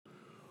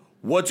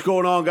What's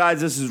going on, guys?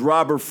 This is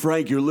Robert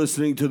Frank. You're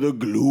listening to the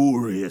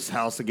glorious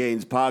House of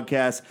Gains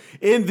podcast.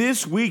 In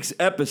this week's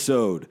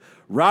episode,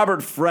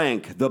 Robert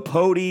Frank, the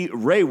Pody,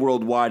 Ray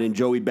Worldwide, and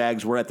Joey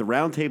Bags were at the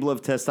Roundtable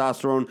of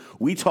Testosterone.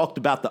 We talked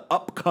about the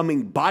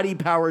upcoming Body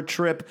Power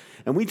trip,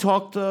 and we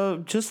talked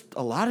just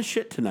a lot of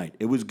shit tonight.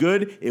 It was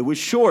good. It was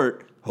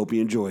short. Hope you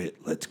enjoy it.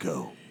 Let's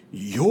go.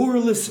 You're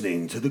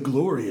listening to the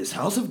glorious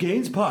House of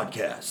Gains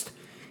podcast.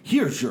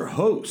 Here's your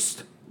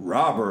host,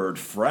 Robert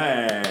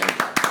Frank.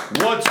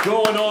 What's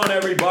going on,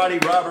 everybody?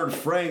 Robert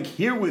Frank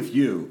here with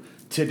you.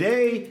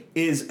 Today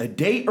is a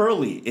day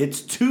early. It's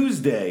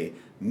Tuesday,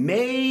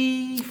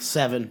 May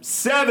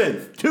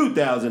 7th,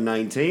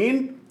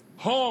 2019.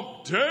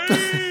 Hump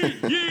Day!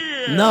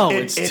 Yeah! No,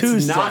 it's Tuesday.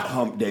 It's not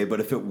Hump Day, but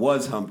if it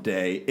was Hump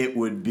Day, it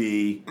would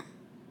be...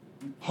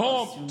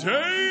 Hump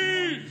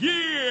Day!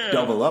 Yeah!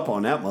 Double up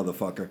on that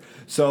motherfucker.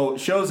 So,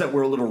 shows that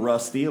we're a little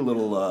rusty, a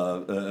little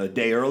a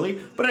day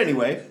early. But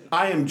anyway,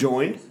 I am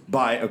joined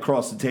by,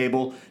 across the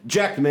table,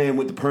 Jack the Man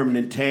with the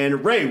permanent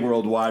tan, Ray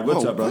Worldwide.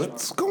 What's up, brother?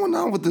 What's going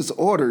on with this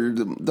order?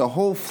 The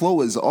whole flow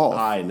is off.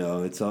 I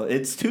know.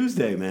 It's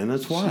Tuesday, man.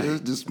 That's why.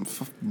 Just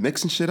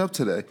mixing shit up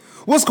today.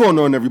 What's going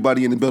on,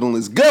 everybody in the building?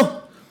 Let's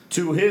go!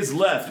 To his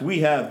left,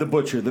 we have the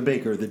butcher, the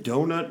baker, the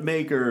donut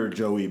maker,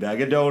 Joey Bag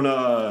of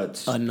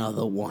Donuts.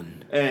 Another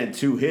one. And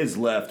to his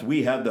left,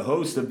 we have the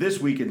host of This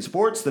Week in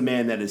Sports, the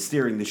man that is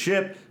steering the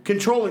ship,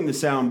 controlling the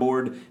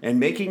soundboard, and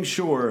making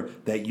sure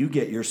that you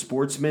get your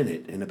sports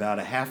minute in about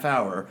a half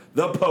hour,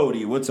 the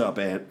Pody. What's up,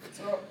 Ant? What's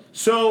up?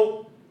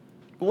 So,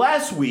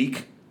 last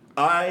week,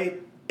 I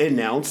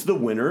announced the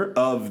winner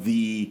of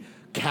the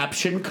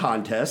caption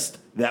contest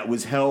that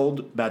was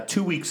held about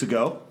 2 weeks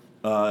ago.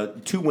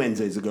 2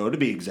 Wednesdays ago, to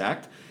be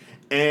exact.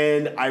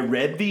 And I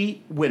read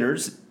the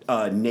winner's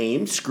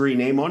name, screen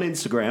name on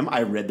Instagram.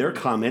 I read their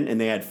comment,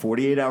 and they had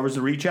 48 hours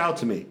to reach out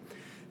to me.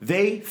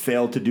 They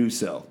failed to do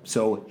so.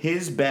 So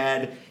his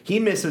bad. He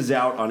misses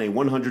out on a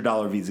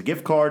 $100 Visa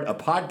gift card, a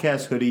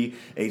podcast hoodie,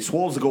 a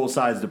Swole's Goal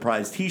Size the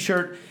Prize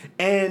t-shirt,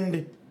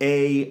 and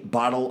a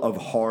bottle of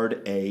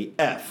Hard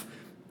AF.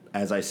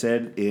 As I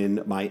said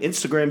in my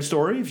Instagram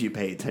story, if you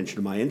pay attention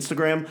to my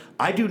Instagram,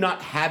 I do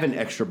not have an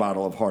extra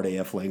bottle of Hard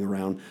AF laying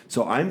around,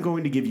 so I'm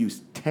going to give you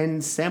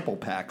 10 sample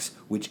packs,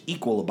 which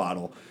equal a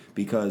bottle,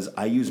 because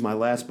I used my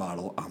last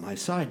bottle on my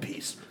side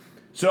piece.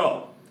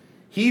 So,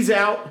 he's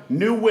out.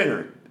 New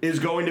winner is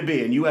going to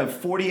be, and you have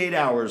 48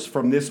 hours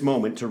from this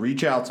moment to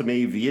reach out to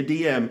me via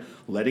DM,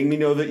 letting me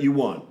know that you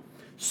won.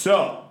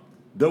 So,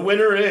 the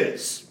winner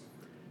is...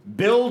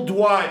 Will _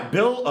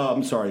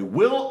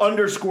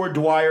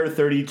 Dwyer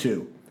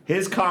 32.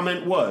 His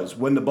comment was,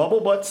 when the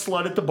bubble butt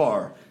slut at the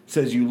bar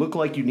says you look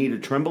like you need a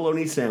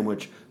Tremboloni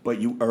sandwich, but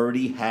you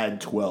already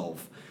had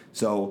 12.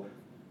 So,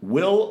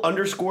 Will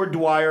 _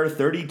 Dwyer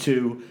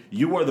 32,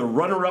 you are the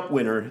runner-up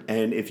winner,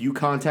 and if you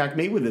contact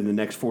me within the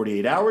next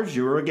 48 hours,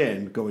 you're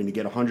again going to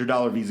get a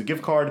 $100 Visa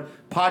gift card,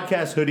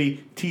 podcast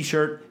hoodie,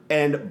 t-shirt,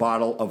 and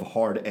bottle of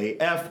Hard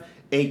AF,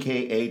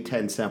 aka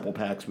 10 sample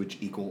packs, which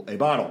equal a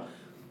bottle.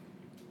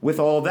 With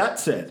all that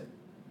said,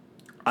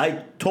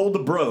 I told the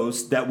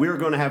bros that we were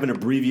going to have an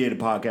abbreviated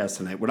podcast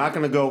tonight. We're not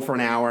going to go for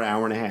an hour,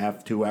 hour and a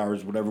half, 2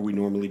 hours, whatever we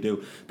normally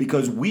do,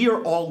 because we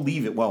are all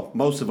leaving. Well,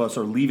 most of us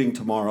are leaving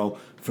tomorrow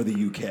for the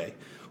UK.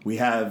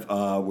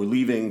 We're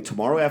leaving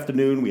tomorrow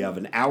afternoon. We have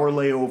an hour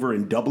layover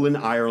in Dublin,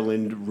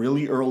 Ireland,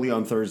 really early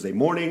on Thursday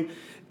morning,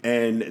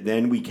 and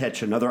then we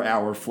catch another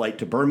hour flight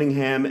to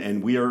Birmingham,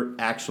 and we are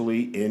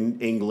actually in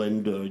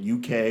England,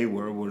 UK,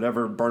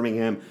 whatever,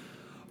 Birmingham.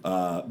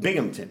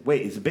 Binghamton.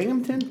 Wait, is it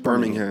Binghamton?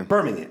 Birmingham.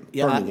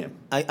 Yeah, Birmingham.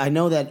 I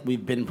know that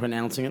we've been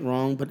pronouncing it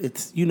wrong, but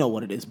it's, you know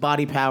what it is.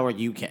 Body Power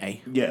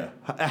UK. Yeah.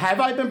 Have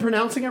I been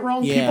pronouncing it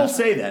wrong? Yeah. People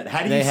say that.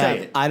 How do you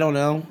say it? I don't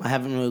know. I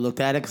haven't really looked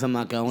at it because I'm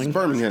not going. It's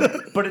Birmingham.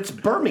 But it's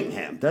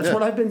Birmingham. That's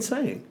what I've been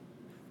saying.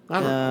 I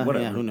don't know.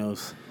 Whatever. Yeah, who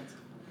knows?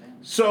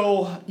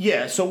 So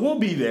we'll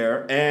be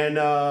there,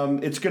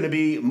 and it's going to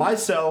be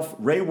myself,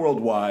 Ray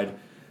Worldwide,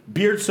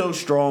 Beard So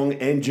Strong,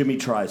 and Jimmy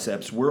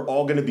Triceps. We're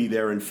all going to be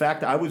there. In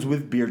fact, I was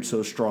with Beard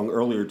So Strong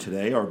earlier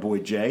today, our boy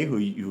Jay,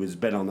 who has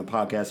been on the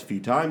podcast a few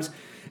times,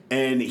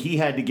 and he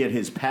had to get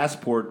his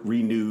passport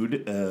renewed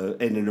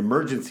in an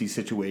emergency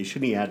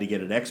situation. He had to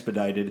get it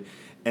expedited.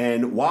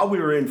 And while we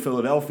were in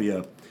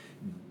Philadelphia,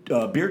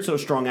 Beard So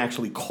Strong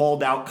actually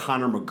called out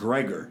Conor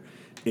McGregor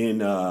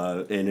in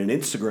an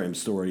Instagram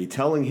story,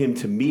 telling him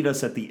to meet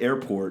us at the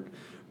airport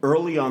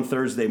early on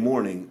Thursday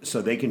morning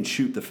so they can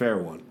shoot the fair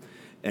one.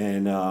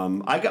 And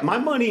I got my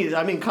money.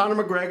 I mean,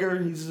 Conor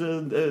McGregor, he's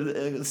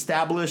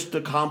established,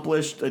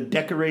 accomplished, a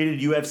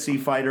decorated UFC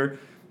fighter.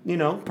 You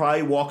know,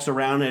 probably walks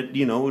around at,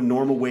 a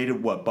normal weight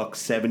of what,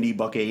 $170,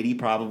 $180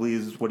 probably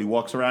is what he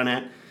walks around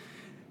at.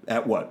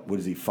 At what? What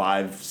is he,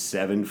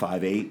 5'7",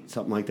 5'8",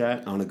 something like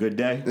that on a good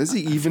day? Is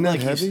he even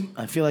that heavy?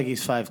 I feel like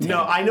he's 5'10".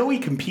 No, I know he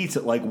competes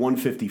at like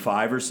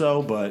 155 or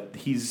so, but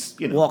he's,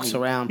 walks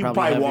around, he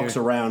probably walks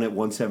around at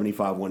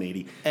 175,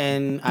 180.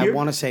 And I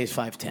want to say he's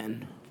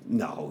 5'10".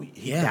 No,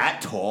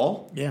 that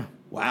tall? Yeah.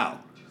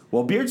 Wow.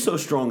 Well, Beard So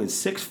Strong is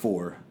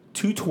 6'4",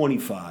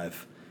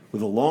 225,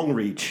 with a long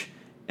reach,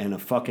 and a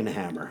fucking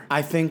hammer.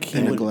 I think he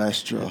In a would. glass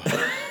straw.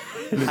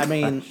 I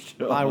mean,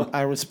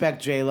 I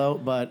respect J-Lo,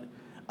 but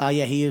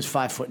yeah, he is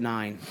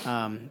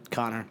 5'9",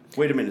 Connor.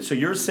 Wait a minute. So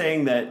you're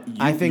saying that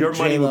I think your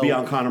money would be J-Lo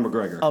on Conor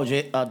McGregor?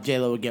 Oh,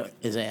 J-Lo would get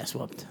his ass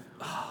whooped.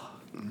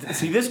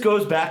 See, this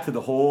goes back to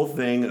the whole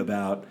thing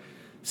about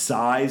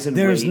size and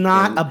There's weight.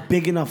 not and a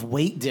big enough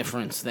weight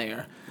difference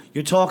there.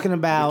 You're talking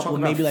about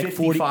talking maybe about like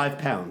 40. 55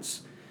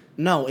 pounds.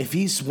 No, if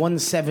he's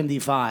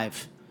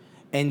 175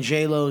 and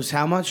J-Lo's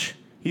how much?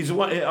 He's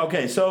one.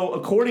 Okay, so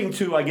according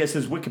to I guess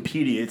his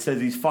Wikipedia, it says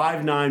he's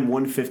 5'9",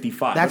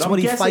 155. That's But I'm what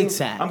he guessing- fights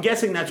at. I'm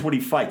guessing that's what he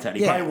fights at.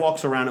 He Yeah. probably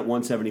walks around at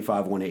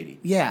 175, 180.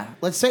 Yeah,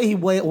 let's say he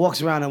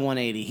walks around at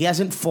 180. He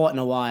hasn't fought in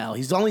a while.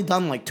 He's only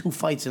done like 2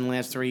 fights in the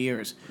last 3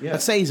 years. Yeah.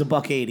 Let's say he's a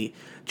 $180.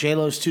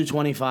 J-Lo's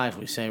 225,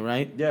 we say,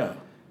 right? Yeah,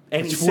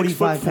 and That's he's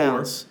 45 6'4",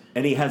 pounds.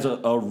 and he has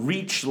a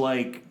reach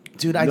like.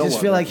 Dude, I no just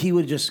feel other. like he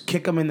would just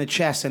kick him in the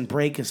chest and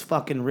break his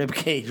fucking rib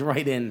cage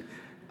right in.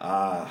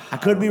 I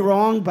could be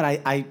wrong, but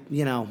I,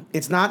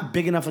 it's not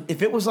big enough.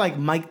 If it was like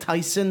Mike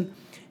Tyson,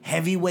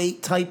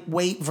 heavyweight type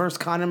weight versus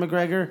Conor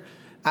McGregor,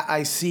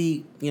 I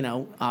see,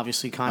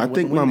 obviously Conor. I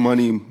think my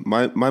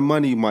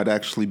money might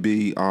actually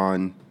be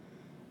on,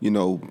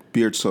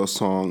 Beard Sauce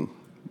Song,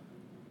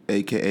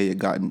 aka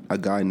a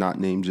guy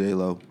not named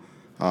J-Lo,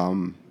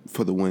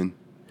 for the win.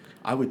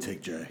 I would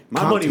take Jay.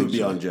 My I'll money take would be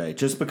Jay. on Jay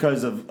just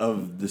because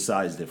of the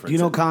size difference. You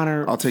know,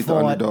 Conor. I'll take the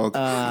fought,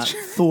 underdog.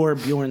 Thor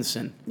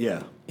Bjornsson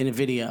Yeah. in a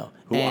video,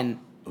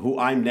 Who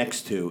I'm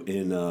next to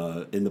in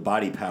the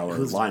Body Power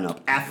lineup.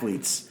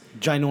 Athletes.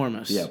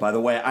 ginormous. Yeah, by the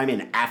way, I'm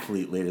an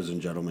athlete, ladies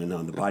and gentlemen,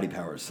 on the Body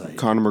Power site.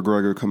 Conor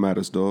McGregor, come at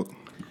us, dog.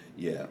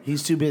 Yeah.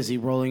 He's too busy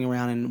rolling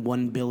around in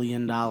 $1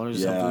 billion of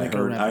Yeah,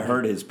 liquor I revenue.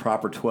 heard his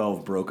Proper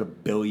 12 broke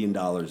 $1 billion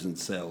in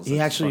sales. He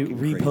That's actually fucking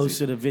reposted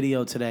crazy. a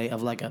video today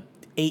of like a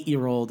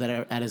 8-year-old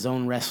at his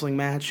own wrestling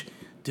match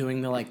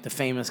doing the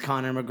famous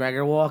Conor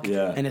McGregor walk.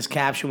 Yeah. And his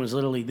caption was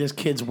literally, "This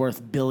kid's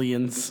worth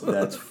billions."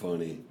 That's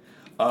funny.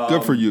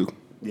 Good for you.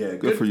 Yeah,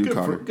 Good for you,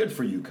 Conor. Good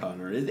for you,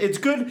 Conor. It's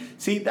good.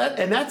 See that,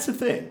 and that's the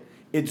thing.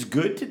 It's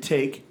good to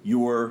take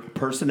your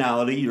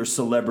personality, your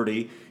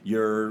celebrity,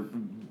 your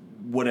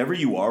whatever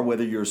you are,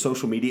 whether you're a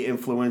social media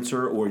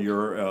influencer or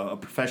you're a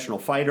professional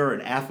fighter,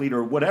 an athlete,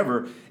 or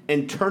whatever,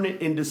 and turn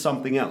it into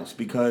something else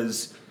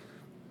because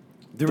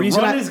the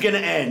reason run is going to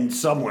end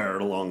somewhere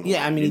along the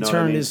Yeah, I line, mean, you he know what I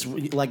turned mean? his,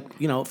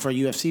 for a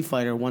UFC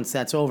fighter, once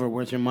that's over,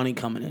 where's your money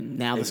coming in?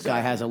 Now this guy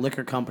Exactly. has a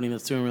liquor company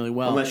that's doing really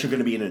well. Unless you're going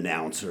to be an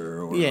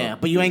announcer. Or, Yeah,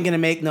 but you ain't going to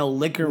make no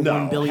liquor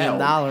 $1 billion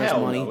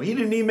hell money. No. He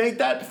didn't even make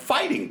that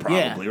fighting,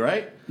 probably,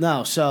 right?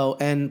 No,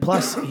 and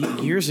plus,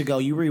 years ago,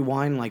 you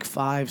rewind like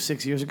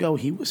 5-6 years ago,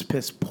 he was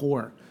piss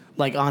poor,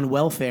 like on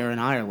welfare in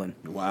Ireland.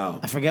 Wow.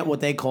 I forget what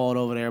they call it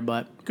over there,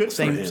 but Good for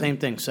same him.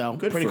 thing. So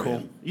Good pretty for cool.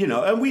 him.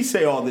 And we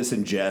say all this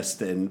in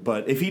jest,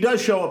 but if he does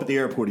show up at the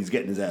airport, he's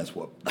getting his ass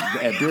whooped.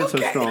 And Beard So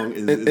Strong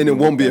is And it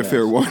won't be a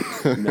fair one.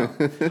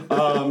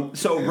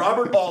 So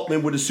Robert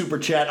Altman with a super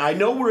chat. I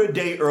know we're a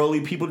day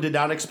early. People did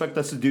not expect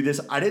us to do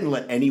this. I didn't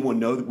let anyone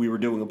know that we were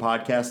doing a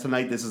podcast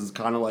tonight. This is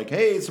kind of like,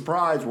 hey,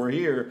 surprise, we're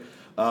here.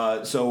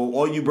 So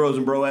all you bros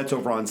and broettes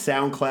over on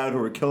SoundCloud who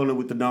are killing it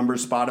with the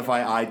numbers,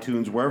 Spotify,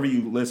 iTunes, wherever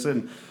you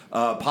listen,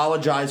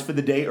 apologize for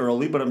the day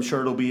early, but I'm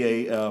sure it'll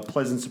be a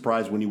pleasant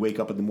surprise when you wake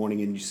up in the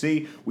morning and you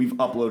see we've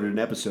uploaded an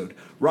episode.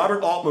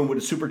 Robert Altman with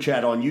a super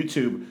chat on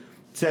YouTube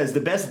says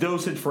the best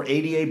dosage for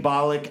ADA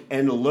Bolic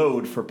and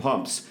load for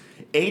pumps.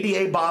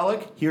 ADA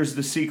Bolic, here's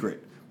the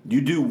secret. You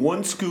do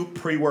 1 scoop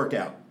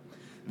pre-workout.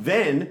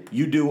 Then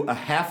you do a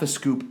half a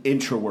scoop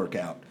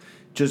intra-workout.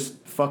 Just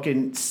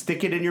fucking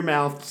stick it in your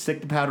mouth,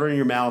 stick the powder in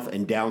your mouth,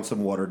 and down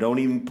some water. Don't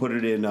even put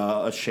it in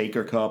a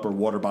shaker cup or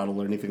water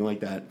bottle or anything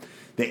like that.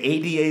 The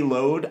ADA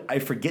load, I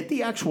forget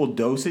the actual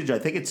dosage. I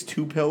think it's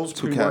 2 pills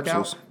pre-workout.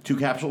 capsules. 2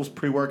 capsules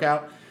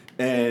pre-workout.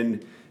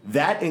 And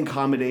that in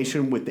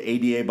combination with the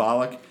ADA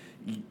Bolic,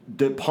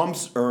 the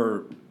pumps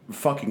are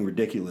fucking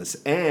ridiculous.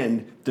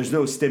 And there's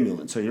no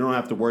stimulant, so you don't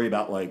have to worry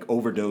about like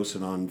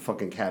overdosing on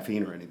fucking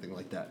caffeine or anything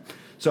like that.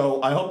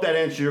 So I hope that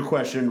answers your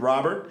question,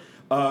 Robert.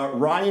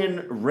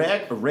 Ryan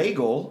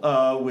Regal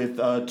with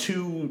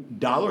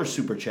 $2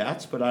 super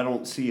chats, but I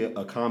don't see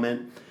a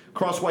comment.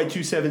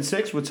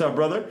 Crosswhite276, what's up,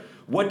 brother?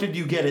 What did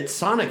you get at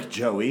Sonic,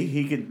 Joey?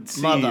 He could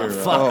see your...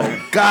 Motherfucker.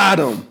 Oh, got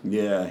him.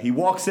 yeah, he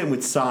walks in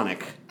with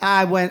Sonic.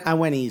 I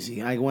went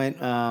easy. I went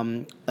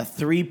a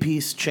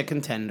 3-piece chicken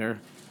tender,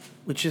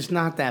 which is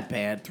not that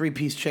bad.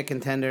 3-piece chicken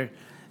tender,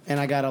 and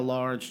I got a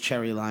large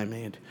cherry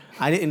limeade.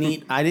 I didn't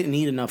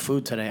eat enough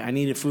food today. I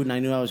needed food, and I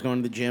knew I was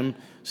going to the gym,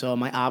 so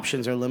my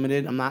options are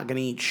limited. I'm not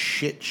gonna eat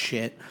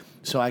shit.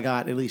 So I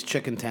got at least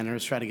chicken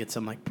tenders, try to get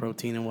some like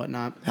protein and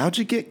whatnot. How'd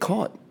you get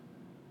caught?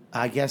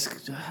 I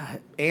guess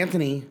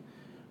Anthony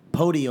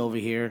Pody over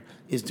here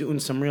is doing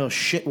some real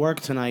shit work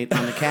tonight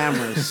on the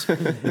cameras.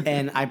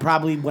 And I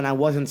probably, when I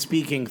wasn't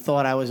speaking,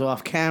 thought I was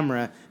off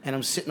camera. And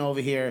I'm sitting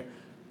over here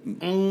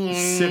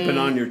sipping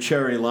on your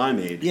cherry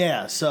limeade.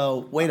 Yeah,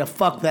 so way to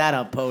fuck that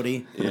up,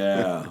 Pody.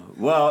 Yeah.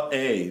 Well,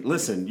 hey,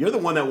 listen, you're the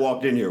one that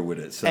walked in here with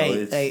it, so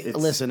it's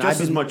listen,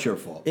 just as much your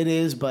fault. It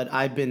is, but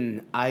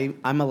I'm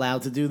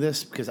allowed to do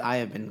this because I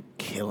have been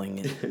killing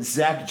it.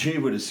 Zach G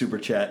with a super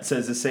chat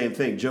says the same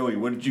thing. Joey,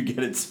 what did you get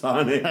at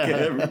Sonic?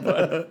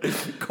 Everybody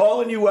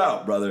calling you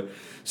out, brother.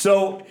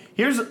 So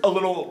here's a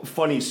little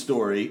funny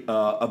story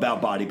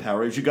about Body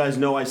Power. As you guys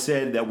know, I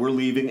said that we're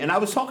leaving, and I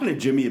was talking to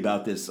Jimmy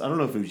about this. I don't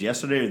know if it was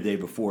yesterday or the day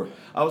before.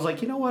 I was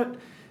like, you know what?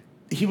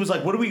 He was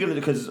like, what are we going to do?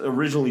 Because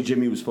originally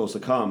Jimmy was supposed to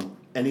come,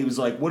 and he was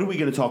like, what are we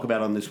going to talk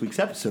about on this week's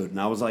episode? And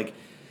I was like,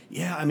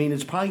 yeah, I mean,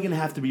 it's probably going to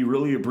have to be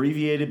really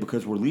abbreviated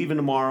because we're leaving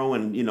tomorrow,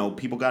 and, you know,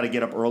 people got to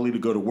get up early to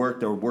go to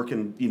work. They're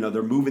working, you know,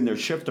 they're moving their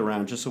shift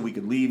around just so we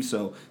could leave,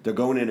 so they're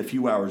going in a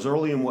few hours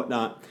early and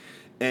whatnot.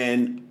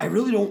 And I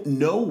really don't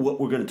know what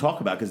we're going to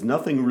talk about because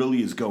nothing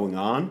really is going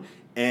on.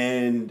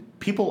 And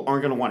people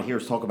aren't going to want to hear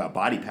us talk about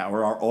Body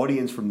Power. Our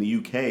audience from the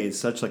UK is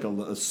such like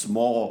a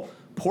small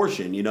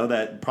portion, you know,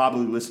 that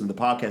probably listen to the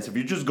podcast. If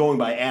you're just going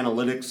by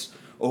analytics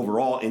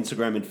overall,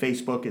 Instagram and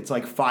Facebook, it's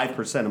like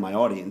 5% of my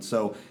audience.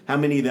 So how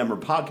many of them are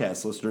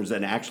podcast listeners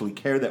and actually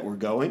care that we're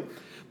going?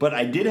 But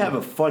I did have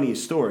a funny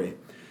story.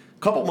 A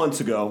couple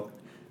months ago,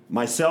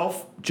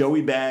 myself,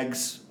 Joey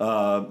Bags,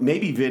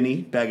 maybe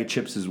Vinny, Bag of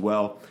Chips as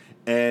well,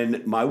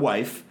 and my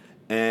wife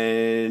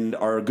and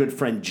our good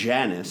friend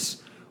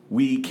Janice,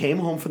 we came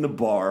home from the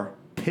bar,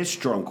 pissed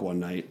drunk one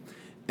night,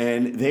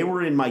 and they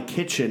were in my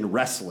kitchen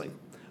wrestling.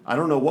 I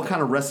don't know what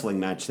kind of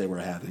wrestling match they were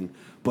having,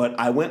 but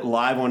I went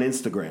live on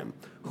Instagram.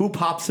 Who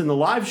pops in the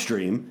live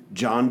stream?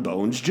 John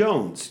Bones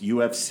Jones,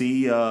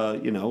 UFC,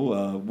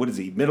 what is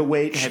he?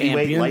 Middleweight,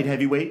 heavyweight, light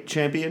heavyweight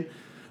champion.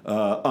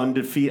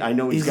 Undefeated. I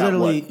know he's got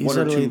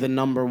literally the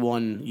number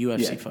one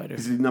UFC fighter.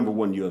 He's the number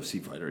one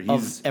UFC fighter.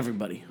 Of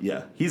everybody.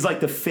 Yeah. He's like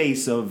the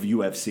face of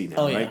UFC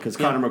now, right? Because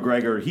Conor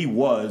McGregor, he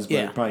was,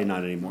 but probably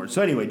not anymore.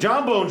 So anyway,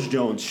 John Bones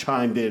Jones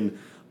chimed in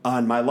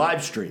on my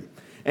live stream.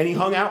 And he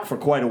hung out for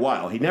quite a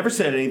while. He never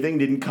said anything,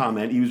 didn't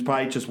comment. He was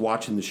probably just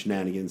watching the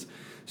shenanigans.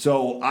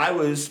 So I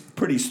was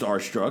pretty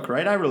starstruck,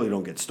 right? I really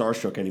don't get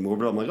starstruck anymore,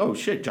 but I'm like, oh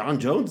shit, John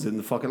Jones in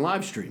the fucking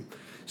live stream.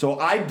 So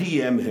I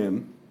DM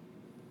him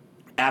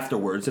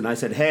afterwards, and I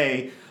said,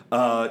 hey,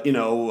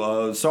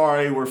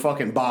 sorry, we're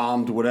fucking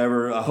bombed,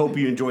 whatever. I hope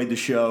you enjoyed the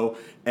show,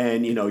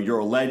 and, you know, you're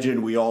a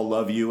legend. We all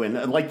love you.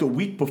 And like the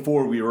week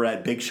before, we were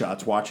at Big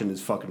Shots watching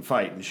his fucking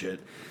fight and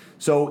shit.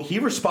 So he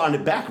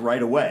responded back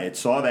right away. It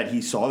saw that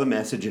he saw the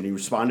message, and he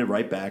responded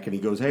right back, and he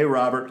goes, hey,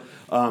 Robert,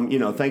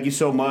 thank you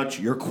so much.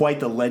 You're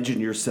quite the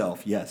legend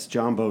yourself. Yes,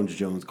 John Bones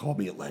Jones called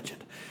me a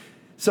legend.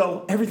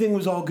 So everything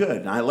was all good,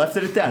 and I left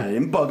it at that. I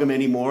didn't bug him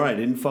anymore. I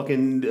didn't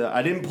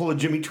pull a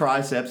Jimmy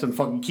Triceps and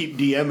fucking keep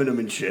DMing him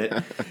and shit.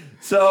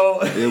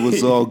 So it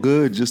was all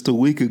good just a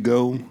week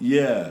ago.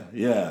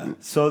 Yeah.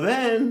 So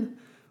then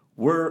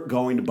we're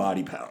going to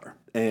Body Power,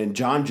 and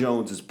John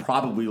Jones is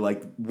probably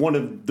like one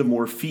of the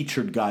more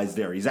featured guys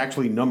there. He's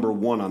actually number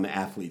one on the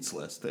athletes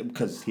list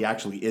because he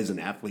actually is an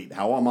athlete.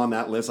 How I'm on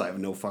that list, I have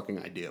no fucking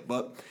idea,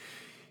 but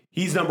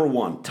he's number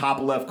one.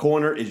 Top left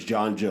corner is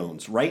John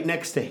Jones. Right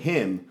next to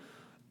him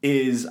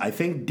is, I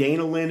think,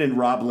 Dana Lynn and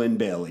Rob Lynn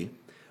Bailey.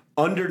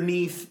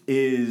 Underneath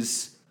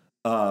is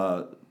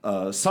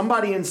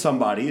somebody and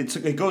somebody.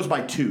 It goes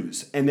by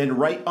twos. And then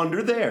right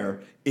under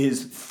there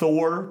is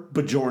Thor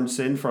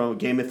Bjornsson from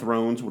Game of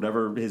Thrones,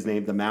 whatever his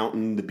name, the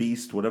Mountain, the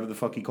Beast, whatever the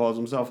fuck he calls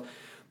himself,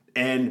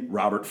 and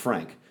Robert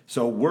Frank.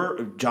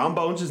 So John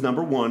Bones is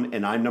number one,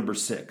 and I'm number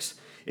 6.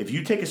 If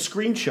you take a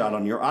screenshot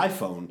on your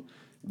iPhone,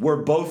 we're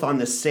both on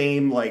the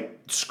same,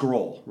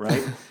 scroll,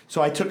 right?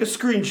 So I took a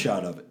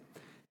screenshot of it.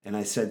 And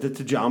I sent it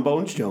to John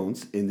Bones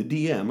Jones in the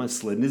DM. I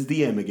slid in his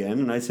DM again,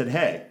 and I said,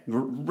 hey,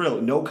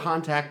 really, no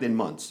contact in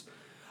months.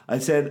 I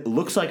said,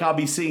 looks like I'll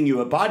be seeing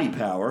you at Body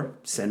Power.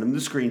 Send him the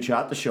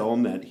screenshot to show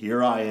him that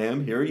here I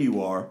am, here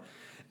you are,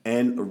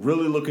 and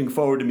really looking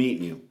forward to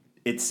meeting you.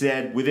 It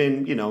said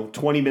within,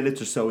 20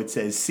 minutes or so, it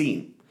says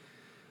seen.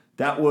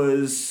 That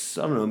was,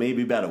 I don't know,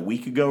 maybe about a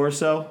week ago or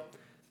so.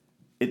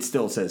 It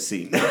still says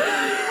seen.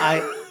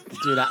 I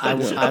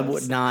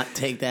would not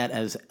take that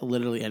as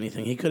literally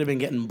anything. He could have been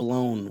getting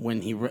blown when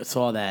he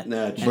saw that.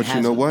 But you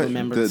know what?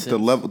 The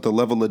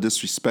level of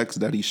disrespect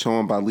that he's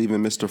showing by leaving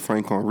Mr.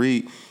 Frank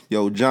Henry.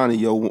 Yo,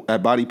 Johnny,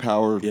 at Body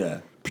Power,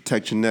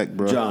 protect your neck,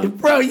 bro. John,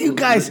 bro, you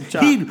guys,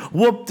 he'd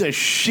whoop the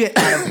shit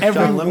out of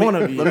every one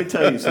of you. Let me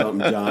tell you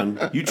something,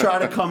 John. You try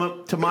to come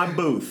up to my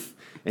booth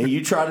and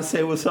you try to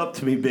say what's up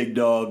to me, big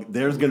dog,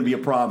 there's going to be a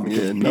problem.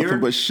 Yeah, nothing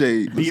but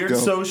shade. Beard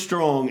So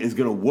Strong is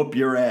going to whoop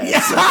your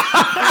ass.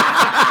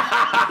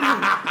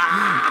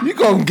 You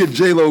going to get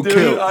J-Lo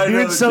killed.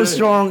 Beard So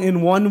Strong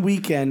in one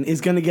weekend is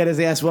going to get his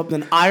ass whooped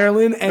in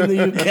Ireland and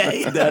the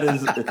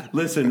UK.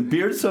 Listen,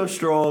 Beard So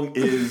Strong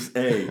is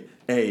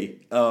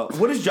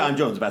what is John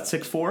Jones, about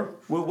 6'4"?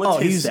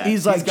 What's his stats?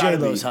 He's like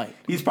J-Lo's height.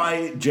 He's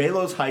probably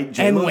J-Lo's height,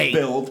 J-Lo's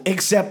build.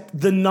 Except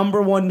the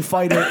number one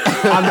fighter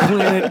on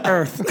planet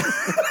Earth.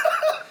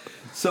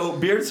 So,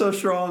 Beard So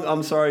Strong,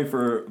 I'm sorry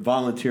for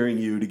volunteering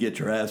you to get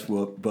your ass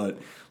whooped, but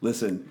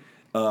listen,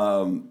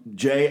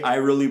 Jay, I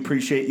really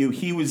appreciate you.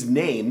 He was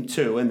named,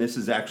 too, and this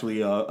is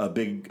actually a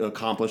big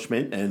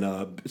accomplishment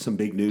and some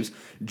big news.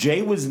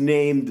 Jay was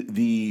named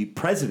the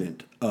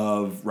president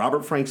of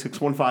Robert Frank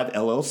 615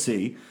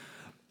 LLC,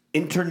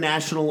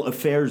 International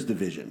Affairs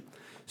Division.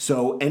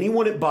 So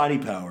anyone at Body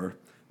Power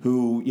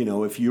who,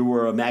 if you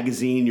were a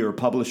magazine, you're a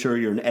publisher,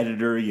 you're an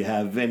editor, you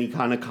have any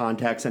kind of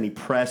contacts, any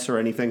press or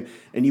anything,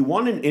 and you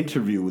want an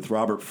interview with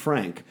Robert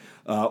Frank,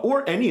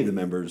 or any of the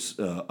members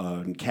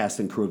and cast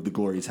and crew of the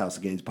Glorious House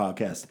of Gains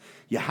podcast,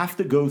 you have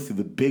to go through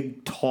the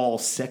big, tall,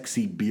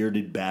 sexy,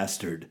 bearded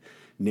bastard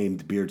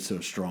named Beard So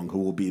Strong, who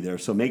will be there.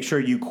 So make sure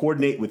you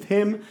coordinate with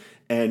him,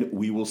 and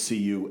we will see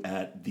you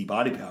at the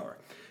Body Power.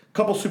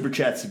 Couple super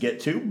chats to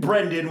get to.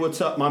 Brendan, what's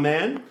up, my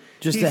man?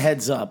 Just a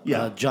heads up.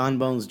 Yeah. John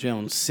Bones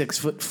Jones,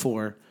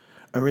 6'4",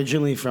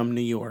 originally from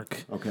New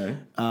York. Okay.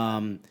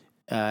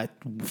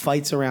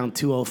 Fights around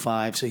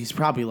 205, so he's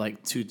probably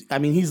like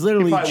he's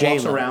literally He walks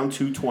J-Lo. around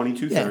 220,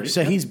 230. Yeah,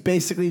 so he's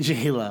basically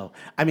J-Lo.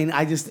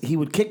 He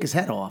would kick his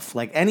head off.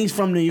 And he's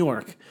from New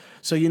York.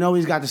 So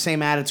he's got the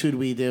same attitude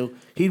we do.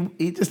 He'd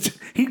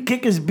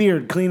kick his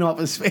beard clean off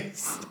his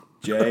face.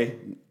 Jay,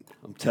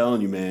 I'm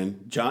telling you, man.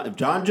 If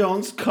John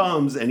Jones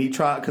comes and he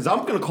because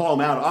I'm going to call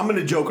him out. I'm going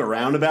to joke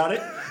around about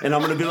it, and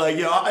I'm going to be like,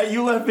 yo,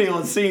 you left me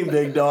on scene,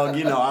 big dog.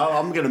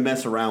 I'm going to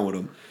mess around with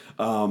him.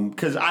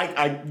 Because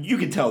you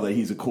can tell that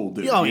he's a cool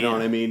dude. Oh, you know yeah.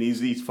 what I mean?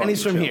 He's fun. And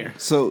he's from here.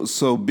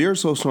 So Beard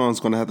So Strong is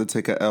going to have to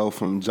take a L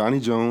from Johnny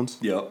Jones,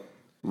 Yep.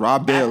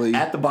 Rob Bailey,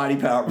 At the Body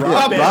Power.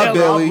 Rob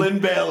Bailey. Lynn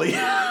Bailey. You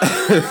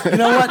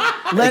know what?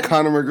 and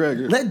Conor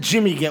McGregor. Let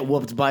Jimmy get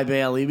whooped by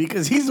Bailey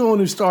because he's the one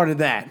who started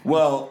that.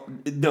 Well,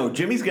 no,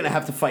 Jimmy's going to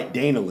have to fight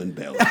Dana Lynn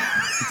Bailey.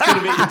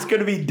 It's going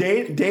to be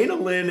Dana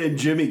Lynn and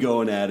Jimmy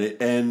going at it,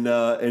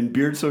 and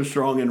Beard So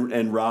Strong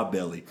and Rob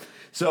Bailey.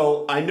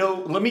 So I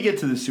know. Let me get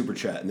to the super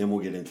chat, and then we'll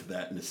get into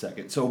that in a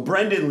second. So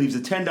Brendan leaves a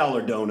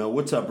 $10 dono.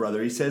 What's up,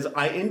 brother? He says,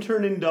 I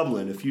interned in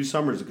Dublin a few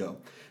summers ago.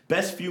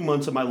 Best few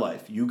months of my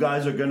life. You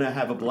guys are going to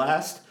have a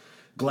blast.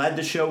 Glad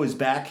the show is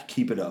back.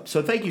 Keep it up.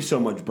 So thank you so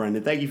much,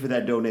 Brendan. Thank you for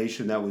that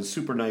donation. That was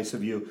super nice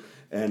of you,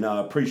 and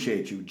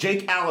appreciate you.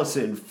 Jake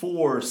Allison,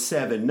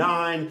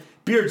 479.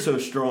 Beard So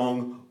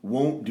Strong.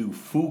 Won't do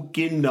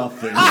fucking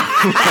nothing.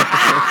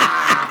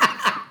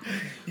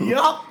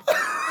 Yup.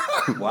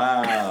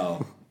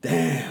 Wow.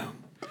 Damn.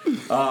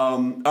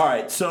 All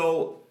right,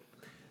 so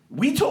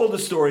we told a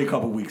story a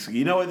couple weeks ago.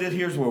 You know what?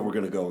 Here's where we're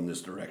going to go in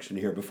this direction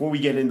here. Before we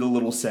get into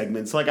little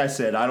segments, like I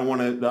said, I don't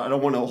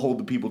want to hold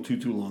the people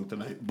too long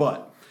tonight.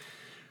 But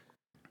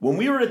when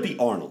we were at the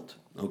Arnold,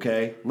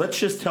 okay, let's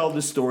just tell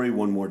this story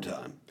one more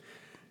time.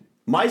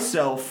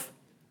 Myself,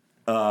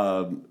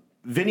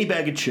 Vinny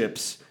Bag of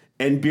Chips,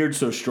 and Beard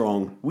So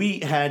Strong, we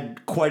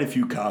had quite a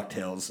few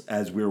cocktails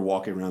as we were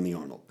walking around the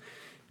Arnold.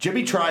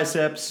 Jimmy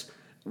Triceps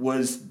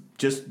was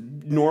just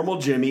normal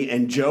Jimmy,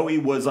 and Joey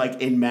was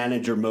in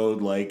manager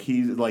mode,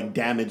 he's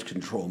damage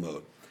control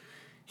mode.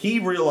 He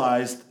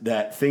realized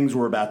that things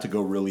were about to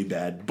go really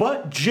bad,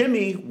 but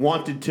Jimmy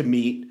wanted to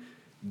meet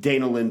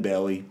Dana Lynn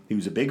Bailey. He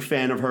was a big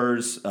fan of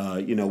hers.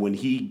 When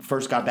he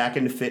first got back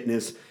into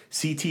fitness,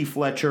 C.T.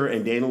 Fletcher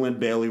and Dana Lynn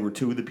Bailey were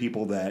two of the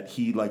people that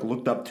he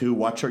looked up to,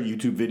 watched our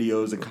YouTube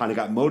videos, and kind of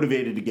got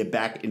motivated to get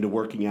back into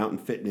working out and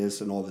fitness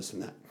and all this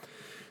and that.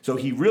 So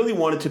he really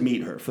wanted to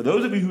meet her. For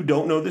those of you who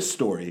don't know this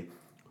story,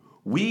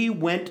 we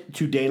went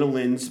to Dana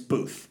Lynn's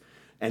booth,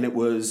 and it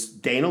was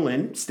Dana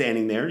Lynn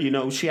standing there.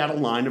 She had a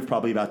line of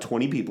probably about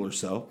 20 people or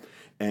so,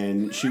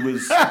 and she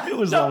was... It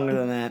was longer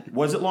than that.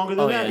 Was it longer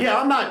than that? Yeah.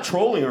 I'm not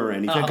trolling her or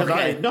anything, because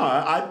okay.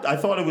 I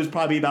thought it was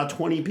probably about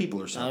 20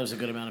 people or so. That was a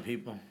good amount of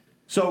people.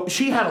 So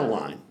she had a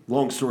line,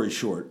 long story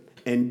short,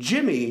 and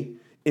Jimmy,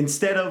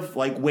 instead of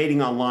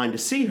waiting online to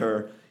see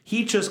her,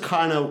 he just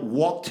kind of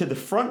walked to the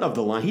front of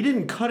the line. He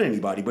didn't cut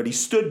anybody, but he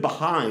stood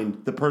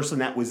behind the person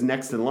that was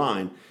next in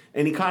line.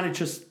 And he kind of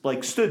just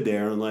stood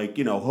there and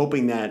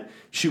hoping that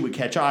she would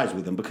catch eyes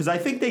with him. Because I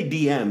think they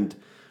DM'd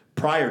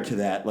prior to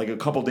that, a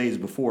couple days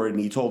before, and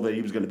he told that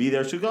he was going to be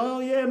there. So he goes, oh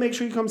yeah, make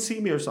sure you come see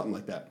me or something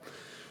like that.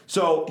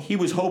 So he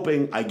was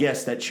hoping, I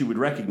guess, that she would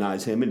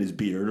recognize him and his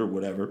beard or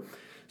whatever.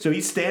 So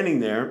he's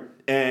standing there,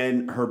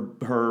 and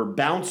her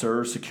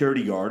bouncer,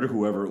 security guard, or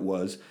whoever it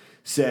was,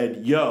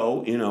 said,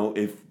 yo,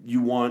 if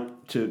you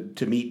want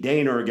to meet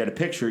Dana or get a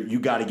picture, you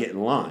got to get in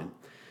line.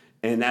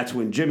 And that's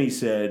when Jimmy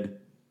said,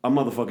 I'm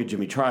motherfucking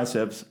Jimmy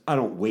Triceps. I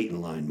don't wait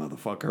in line,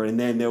 motherfucker. And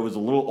then there was a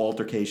little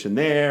altercation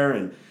there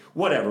and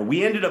whatever.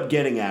 We ended up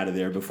getting out of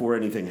there before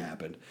anything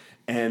happened.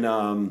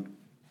 And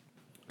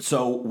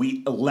so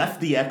we left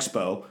the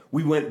expo.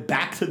 We went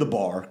back to the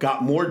bar,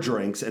 got more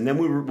drinks. And then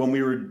when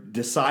we were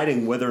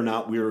deciding whether or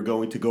not we were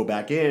going to go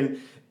back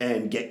in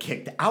and get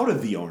kicked out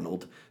of the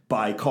Arnold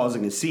by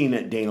causing a scene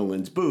at Dana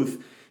Lynn's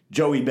booth,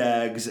 Joey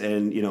Bags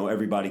and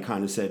everybody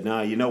kind of said,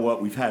 nah, you know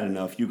what? We've had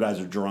enough. You guys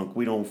are drunk.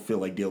 We don't feel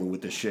like dealing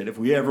with this shit. If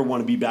we ever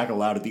want to be back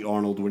allowed at the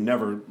Arnold, we're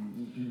never.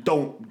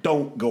 Don't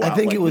go out. I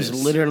think like it was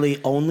this.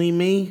 literally only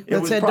me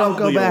that said don't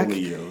go back.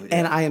 Only you.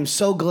 And I am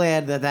so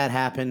glad that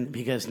happened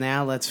because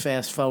now let's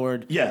fast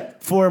forward. Yeah.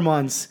 4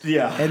 months.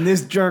 Yeah. And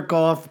this jerk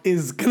off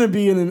is gonna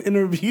be in an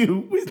interview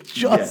with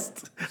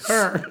just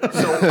her.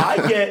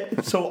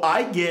 So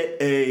I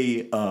get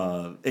a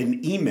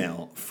an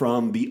email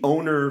from the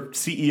owner,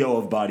 CEO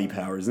of Body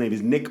Power. His name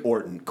is Nick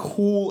Orton.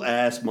 Cool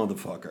ass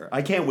motherfucker.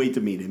 I can't wait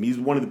to meet him. He's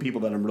one of the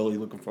people that I'm really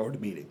looking forward to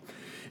meeting.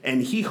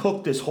 And he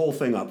hooked this whole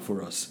thing up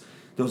for us.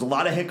 There was a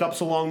lot of hiccups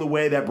along the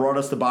way that brought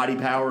us to Body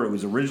Power. It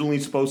was originally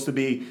supposed to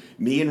be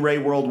me and Ray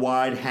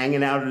Worldwide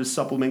hanging out at a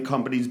supplement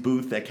company's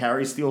booth that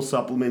carries steel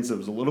supplements. There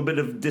was a little bit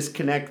of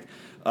disconnect,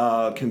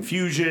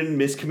 confusion,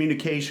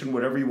 miscommunication,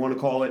 whatever you want to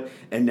call it.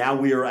 And now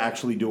we are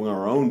actually doing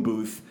our own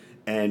booth.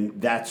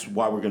 And that's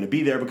why we're going to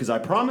be there, because I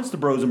promised the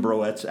bros and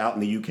broettes out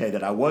in the UK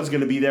that I was going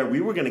to be there. We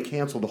were going to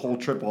cancel the whole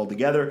trip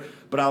altogether,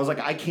 but I was like,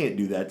 I can't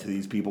do that to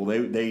these people.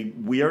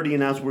 We already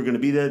announced we're going to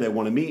be there. They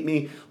want to meet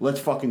me. Let's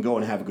fucking go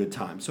and have a good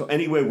time. So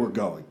anyway, we're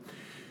going.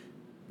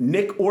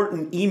 Nick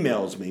Orton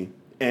emails me,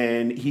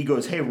 and he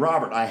goes, hey,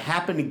 Robert, I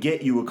happen to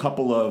get you a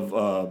couple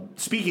of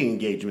speaking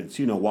engagements,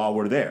 while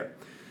we're there.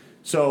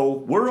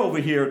 So we're over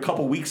here a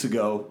couple weeks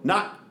ago,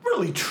 not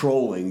really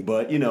trolling,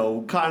 but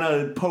kind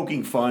of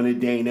poking fun at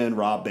Dana and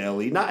Rob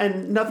Bailey,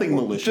 nothing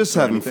malicious. Just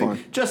having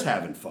fun. Just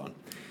having fun.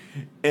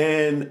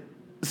 And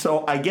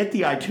so I get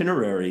the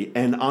itinerary,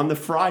 and on the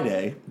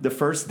Friday, the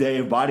first day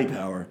of Body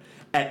Power,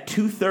 at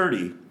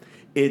 2:30,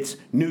 it's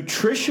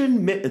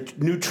nutrition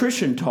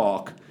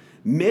talk,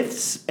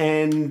 myths,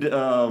 and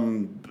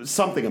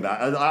something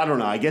about. I don't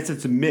know. I guess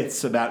it's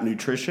myths about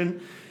nutrition.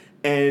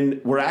 And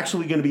we're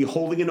actually going to be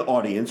holding an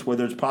audience where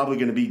there's probably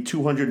going to be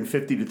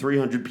 250 to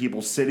 300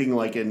 people sitting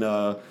like in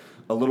a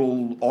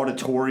little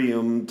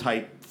auditorium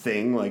type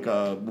thing. Like,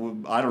 I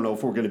don't know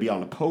if we're going to be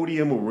on a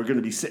podium or we're going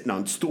to be sitting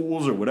on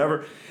stools or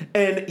whatever.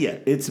 And yeah,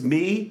 it's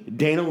me,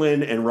 Dana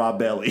Lynn, and Rob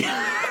Bailey.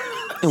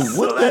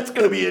 So that's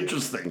going to be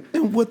interesting.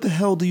 And what the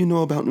hell do you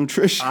know about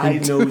nutrition? I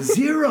know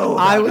zero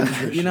about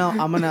nutrition.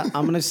 I'm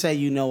gonna say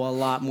you know a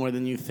lot more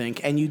than you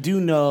think, and you do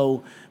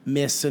know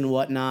myths and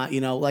whatnot.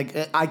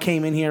 Like I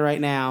came in here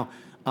right now.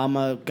 I'm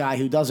a guy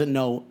who doesn't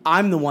know.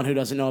 I'm the one who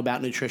doesn't know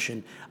about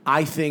nutrition.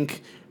 I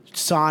think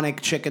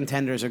Sonic chicken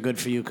tenders are good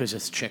for you because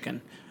it's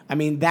chicken. I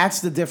mean, that's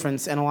the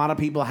difference, and a lot of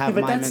people have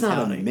but my that's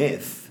mentality. not a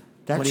myth.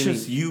 That's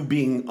just you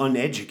being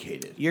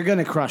uneducated. You're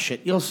gonna crush it.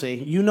 You'll see.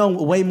 You know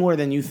way more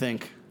than you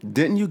think.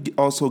 Didn't you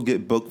also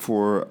get booked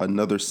for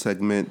another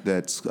segment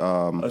that's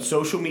a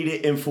social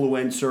media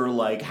influencer,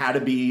 like how to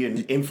be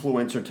an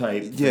influencer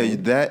type thing? Yeah,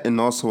 that,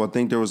 and also I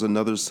think there was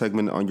another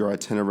segment on your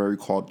itinerary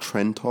called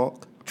Trend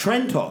Talk.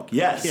 Trend Talk,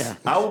 yes. Yeah.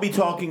 I will be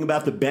talking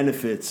about the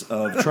benefits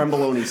of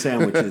Tremboloni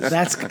sandwiches.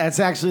 That's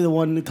actually the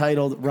one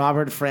titled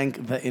Robert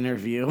Frank the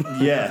Interview.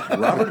 Yeah,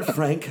 Robert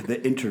Frank the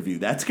Interview.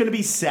 That's going to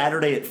be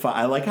Saturday at 5.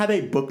 I like how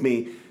they book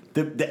me.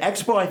 The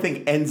expo, I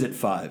think, ends at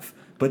 5.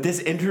 But this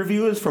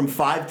interview is from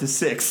 5 to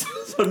 6,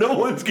 so no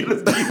one's going to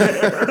be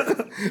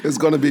there. It's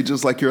going to be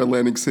just like your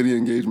Atlantic City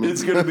engagement.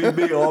 It's going to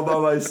be me all by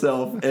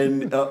myself.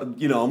 And, I'm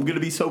going to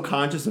be so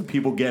conscious of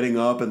people getting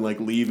up and, like,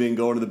 leaving,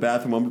 going to the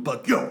bathroom. I'm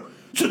like, yo,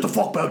 sit the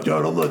fuck back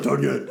down. I'm not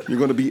done yet. You're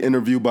going to be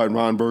interviewed by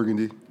Ron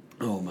Burgundy.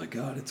 Oh, my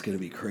God. It's going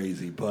to be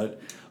crazy. But,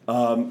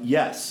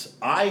 yes,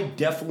 I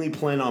definitely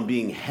plan on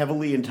being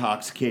heavily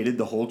intoxicated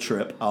the whole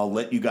trip. I'll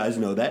let you guys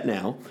know that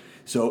now.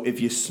 So if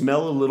you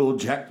smell a little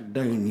Jack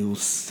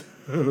Daniels,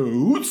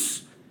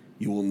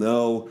 you will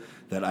know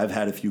that I've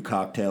had a few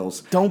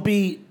cocktails. Don't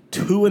be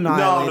too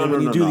annihilated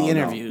when you do the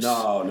interviews.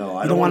 No.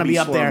 I don't want to be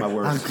up there. My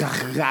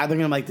they're going to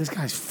be like, this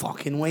guy's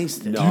fucking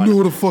wasted. Do you know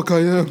who the fuck I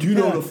am? Do you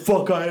know who the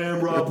fuck I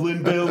am, Rob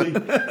Lynn Bailey?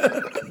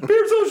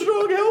 Beer so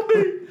strong, help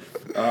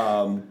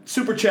me.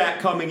 Super chat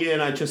coming in.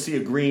 I just see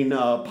a green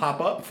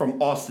pop up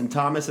from Austin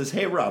Thomas. Says,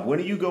 hey, Rob, when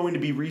are you going to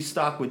be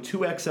restocked with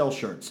 2XL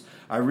shirts?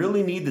 I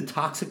really need the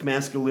Toxic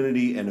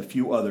Masculinity and a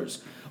few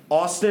others.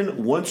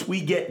 Austin, once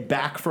we get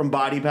back from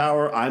Body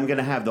Power, I'm going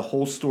to have the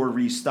whole store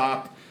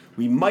restocked.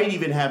 We might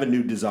even have a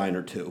new design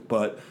or two,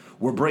 but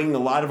we're bringing a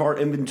lot of our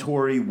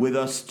inventory with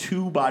us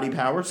to Body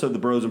Power, so the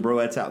bros and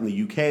broettes out in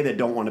the UK that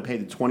don't want to pay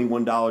the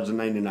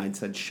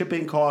 $21.99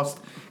 shipping cost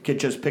can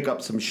just pick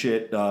up some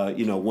shit,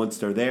 once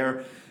they're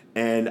there,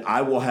 and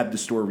I will have the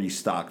store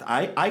restocked.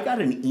 I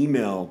got an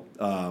email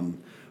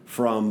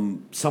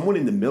from someone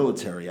in the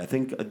military. I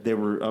think they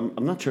were,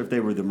 I'm not sure if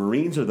they were the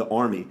Marines or the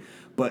Army,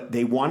 but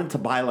they wanted to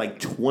buy like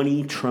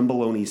 20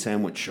 Tremboloni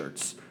sandwich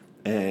shirts.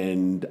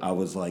 And I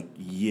was like,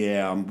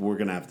 yeah, we're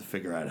going to have to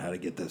figure out how to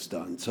get this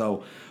done.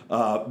 So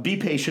be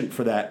patient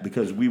for that,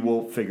 because we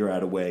will figure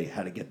out a way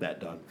how to get that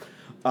done.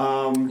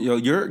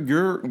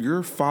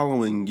 You're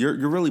following.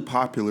 You're really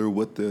popular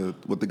with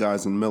the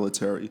guys in the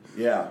military.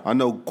 Yeah, I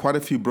know quite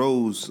a few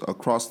bros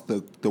across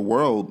the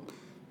world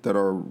that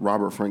are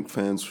Robert Frank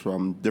fans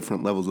from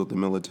different levels of the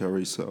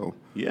military. So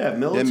yeah,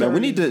 military. Yeah,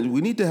 man,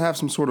 we need to have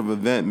some sort of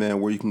event,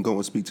 man, where you can go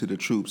and speak to the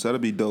troops. That'd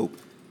be dope.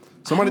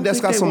 Somebody that's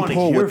got some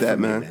pull with that,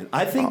 man.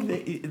 I think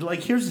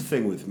here's the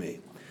thing with me.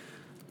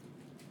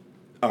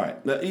 All right,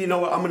 you know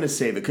what? I'm going to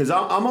save it, because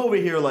I'm over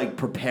here like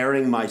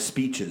preparing my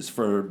speeches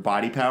for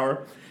Body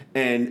Power,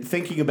 and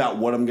thinking about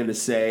what I'm going to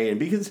say. And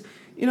because,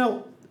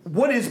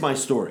 what is my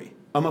story?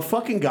 I'm a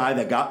fucking guy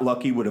that got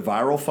lucky with a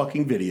viral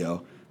fucking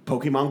video.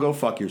 Pokemon Go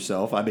fuck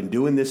yourself. I've been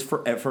doing this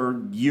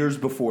for years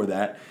before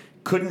that.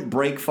 Couldn't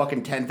break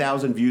fucking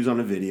 10,000 views on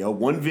a video.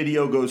 One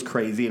video goes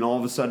crazy, and all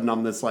of a sudden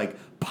I'm this like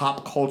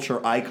pop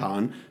culture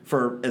icon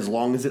for as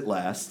long as it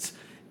lasts.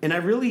 And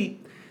I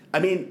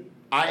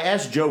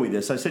asked Joey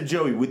this. I said,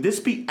 Joey, would this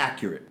be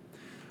accurate?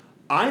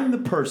 I'm the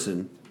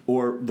person,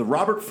 or the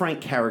Robert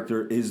Frank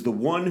character is the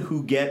one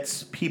who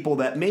gets people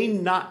that may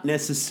not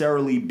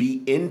necessarily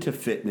be into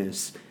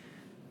fitness.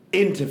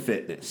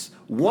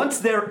 Once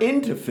they're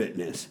into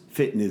fitness,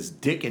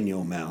 dick in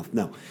your mouth.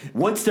 No.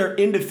 Once they're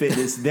into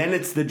fitness, then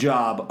it's the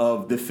job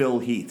of the Phil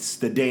Heaths,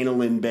 the Dana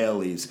Lynn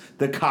Baileys,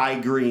 the Kai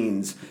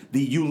Greens,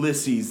 the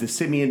Ulysses, the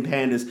Simeon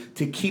Pandas,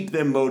 to keep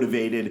them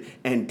motivated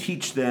and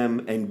teach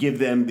them and give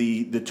them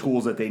the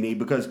tools that they need,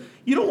 because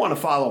you don't want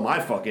to follow my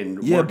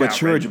fucking workout but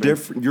you're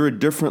regimen. you're a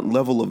different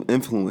level of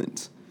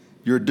influence.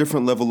 You're a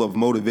different level of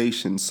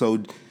motivation.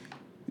 So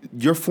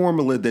your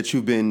formula that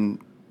you've been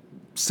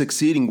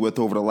succeeding with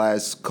over the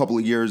last couple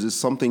of years is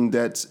something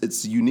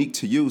it's unique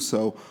to you.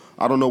 So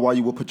I don't know why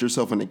you would put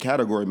yourself in a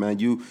category, man.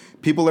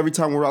 People every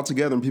time we're out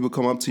together and people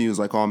come up to you, is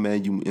like, oh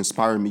man, you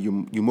inspire me,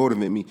 you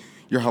motivate me,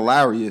 you're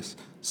hilarious.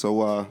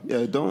 So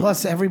don't.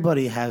 Plus,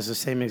 everybody has the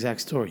same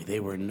exact story. They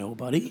were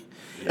nobody.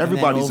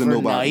 Everybody's a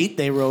nobody. Overnight,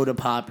 they wrote a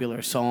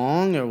popular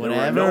song or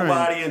whatever. They were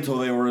nobody until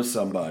they were a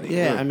somebody.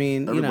 Yeah, I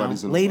mean,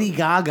 Everybody's a Lady nobody.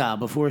 Gaga,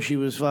 before she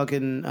was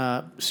fucking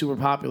super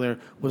popular,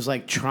 was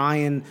like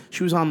trying.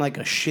 She was on like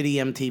a shitty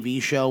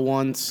MTV show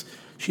once.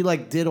 She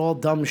like did all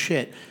dumb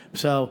shit.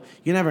 So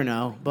you never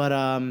know. But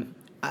I'm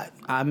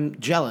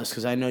jealous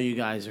because I know you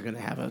guys are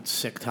gonna have a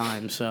sick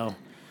time. So.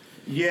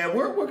 Yeah,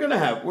 we're gonna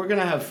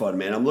have fun,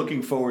 man. I'm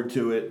looking forward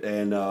to it,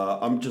 and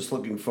I'm just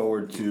looking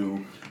forward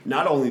to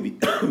not only the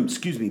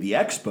the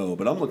expo,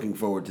 but I'm looking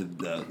forward to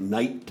the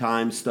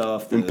nighttime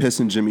stuff. And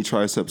pissing Jimmy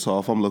triceps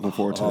off. I'm looking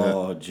forward to that.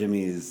 Oh,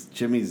 Jimmy's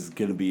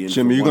gonna be in.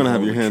 Jimmy, for you're one gonna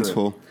have hell your of a hands trip.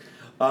 full.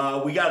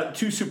 We got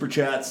 2 super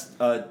chats.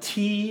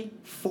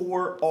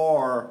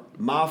 T4R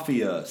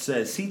Mafia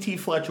says CT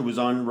Fletcher was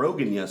on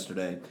Rogan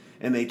yesterday,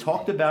 and they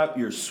talked about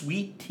your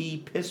sweet tea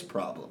piss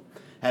problem.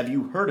 Have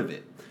you heard of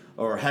it?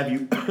 Or have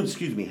you,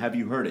 have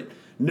you heard it?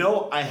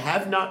 No, I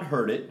have not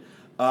heard it.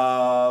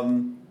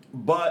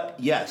 But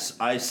yes,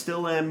 I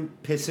still am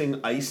pissing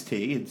iced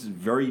tea. It's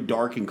very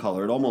dark in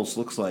color. It almost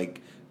looks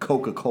like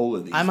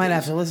Coca-Cola these I might days.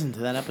 have to listen to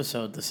that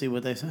episode to see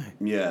what they say.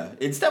 Yeah,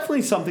 it's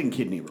definitely something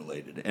kidney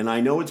related. And I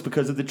know it's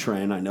because of the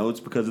trend. I know it's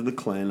because of the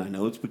cleanse. I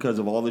know it's because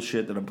of all the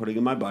shit that I'm putting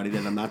in my body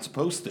that I'm not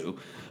supposed to.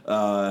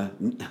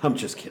 I'm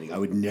just kidding. I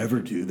would never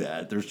do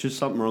that. There's just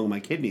something wrong with my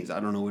kidneys. I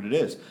don't know what it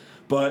is.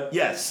 But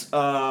yes,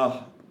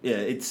 yeah,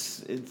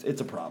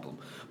 it's a problem.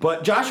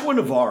 But Joshua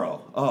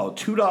Navarro,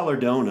 $2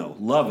 dono,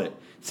 love it,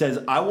 says,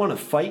 I want to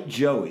fight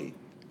Joey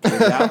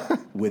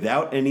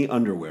without any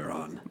underwear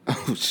on.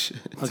 Oh shit.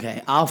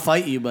 Okay, I'll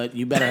fight you, but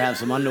you better have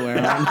some underwear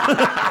on.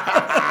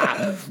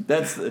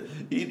 That's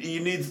you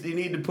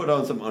need to put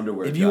on some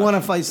underwear. If you want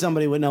to fight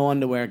somebody with no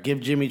underwear, give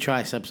Jimmy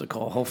Triceps a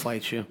call. He'll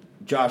fight you.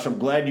 Josh, I'm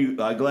glad you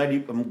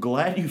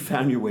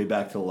found your way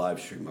back to the live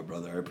stream, my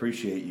brother. I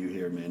appreciate you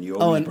here, man. You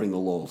always bring the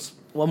lulz.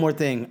 One more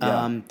thing.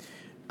 Yeah.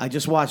 I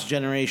just watched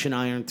Generation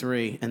Iron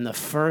 3, and the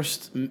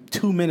first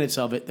 2 minutes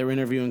of it, they're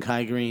interviewing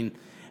Kai Greene,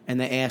 and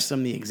they asked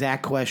him the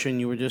exact question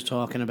you were just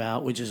talking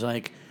about, which is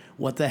like,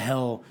 what the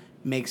hell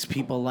makes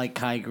people like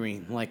Kai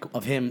Greene? Like,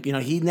 of him,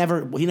 he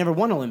never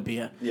won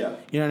Olympia. Yeah.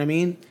 You know what I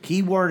mean?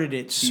 He worded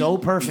it so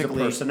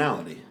perfectly. He's a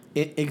personality.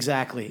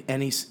 Exactly.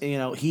 And he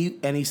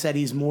said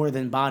he's more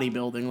than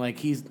bodybuilding. Like,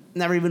 he's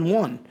never even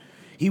won.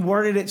 He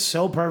worded it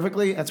so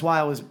perfectly. That's why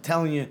I was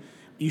telling you,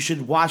 you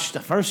should watch the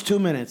first 2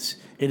 minutes.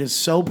 It is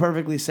so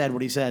perfectly said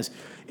what he says.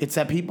 It's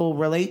that people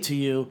relate to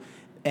you,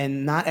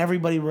 and not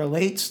everybody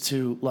relates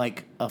to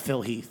like a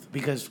Phil Heath,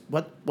 because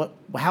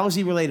how is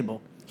he relatable?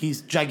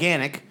 He's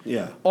gigantic.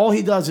 Yeah. All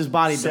he does is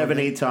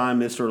bodybuilding. 7-8-time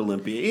Mr.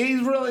 Olympia.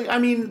 He's really,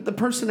 the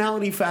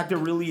personality factor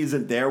really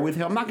isn't there with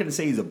him. I'm not going to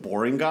say he's a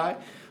boring guy,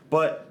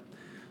 but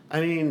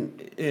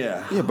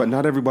yeah. Yeah, but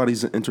not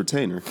everybody's an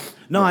entertainer.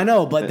 No, I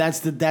know, but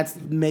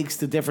that makes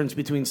the difference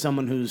between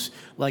someone who's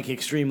like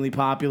extremely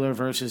popular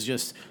versus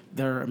just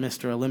they're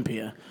Mr.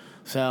 Olympia.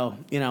 So,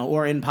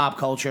 or in pop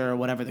culture or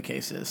whatever the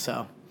case is.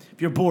 So,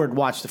 if you're bored,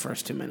 watch the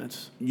first 2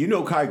 minutes. You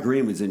know Kai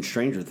Greene was in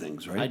Stranger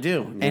Things, right? I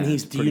do. Yeah, And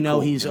it's do pretty you know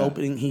cool. he's Yeah.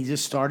 opening, he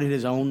just started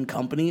his own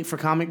company for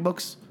comic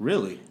books?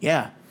 Really?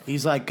 Yeah.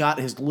 He's like got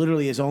his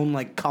own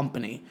like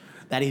company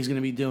that he's going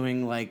to be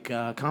doing like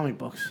comic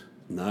books.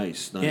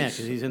 Nice. Yeah, because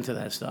he's into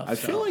that stuff. I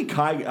feel like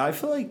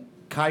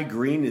Kai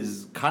Greene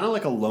is kind of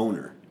like a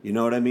loner. You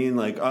know what I mean?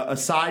 Like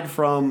aside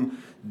from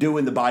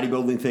doing the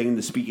bodybuilding thing,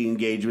 the speaking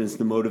engagements,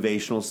 the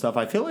motivational stuff,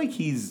 I feel like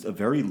he's a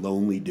very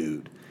lonely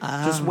dude.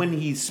 Just when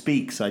he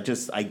speaks, I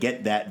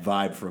get that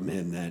vibe from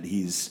him that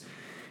he's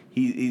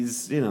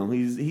in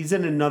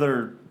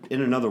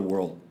another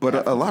world.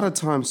 But a lot of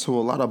times, so a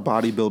lot of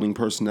bodybuilding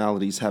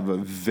personalities have a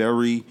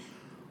very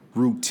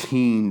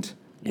routine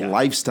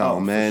lifestyle, Oh,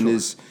 for man. sure.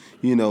 Is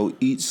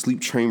eat,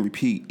 sleep, train,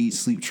 repeat, eat,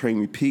 sleep, train,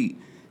 repeat.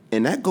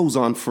 And that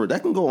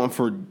can go on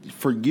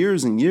for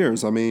years and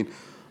years. I mean,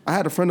 I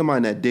had a friend of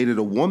mine that dated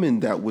a woman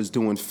that was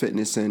doing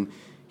fitness, and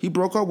he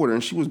broke up with her,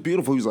 and she was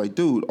beautiful. He was like,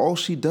 dude, all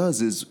she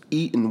does is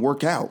eat and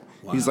work out.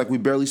 Wow. He's like, we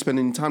barely spend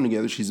any time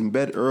together. She's in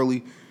bed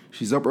early.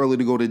 She's up early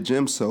to go to the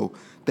gym. So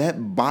that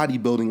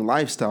bodybuilding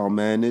lifestyle,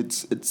 man,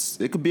 it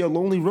could be a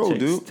lonely road,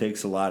 dude.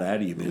 Takes a lot out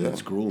of you, man. Yeah.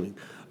 That's grueling.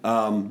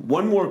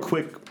 One more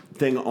quick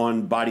thing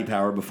on body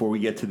power before we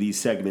get to these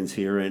segments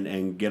here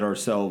and get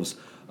ourselves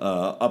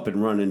up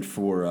and running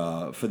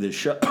for this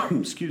show.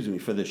 Excuse me,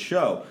 for this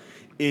show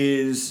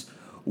is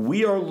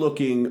we are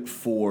looking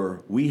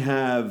for. We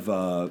have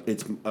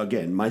it's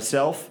again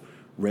myself,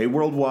 Ray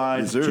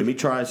Worldwide, yes, Jimmy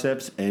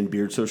Triceps, and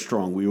Beard So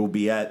Strong. We will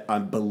be at, I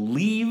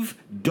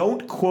believe.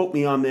 Don't quote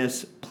me on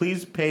this.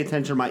 Please pay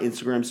attention to my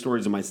Instagram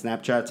stories and my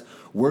Snapchats.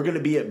 We're going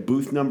to be at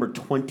booth number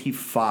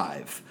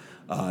 25.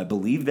 I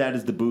believe that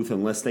is the booth,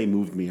 unless they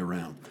moved me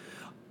around.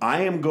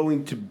 I am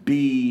going to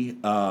be,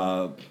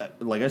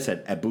 like I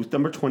said, at booth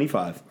number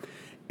 25,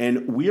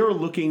 and we are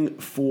looking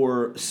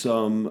for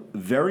some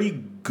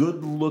very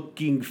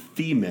good-looking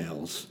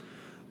females,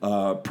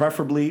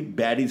 preferably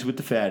baddies with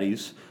the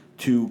fatties,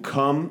 to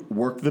come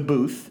work the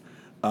booth.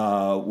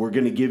 We're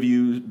going to give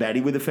you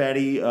baddie with a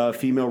fatty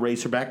female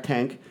racerback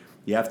tank.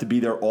 You have to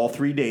be there all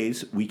 3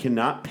 days. We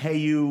cannot pay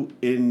you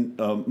in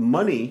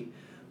money,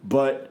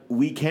 but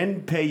we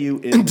can pay you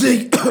in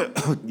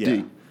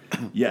yeah.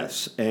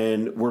 Yes,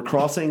 and we're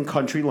crossing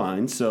country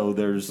lines, so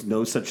there's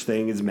no such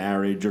thing as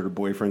marriage or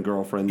boyfriend,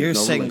 girlfriend. You're no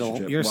single.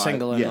 You're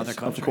single in other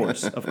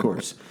countries. Of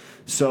course.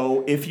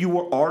 So if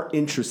you are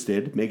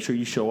interested, make sure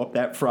you show up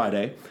that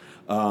Friday.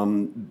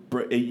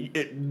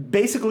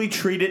 Basically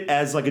treat it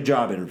as like a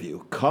job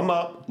interview. Come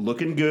up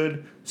looking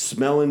good,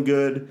 smelling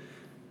good,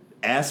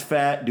 ass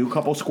fat, do a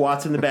couple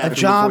squats in the bathroom. A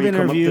job before you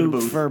interview come up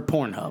to the booth. for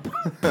Pornhub.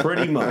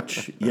 Pretty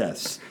much,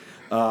 yes.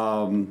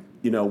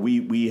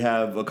 We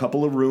have a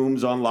couple of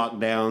rooms on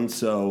lockdown,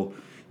 so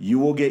you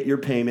will get your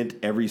payment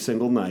every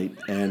single night,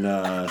 and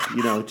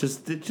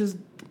just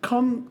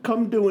come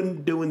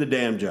doing the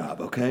damn job,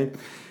 okay?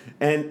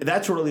 And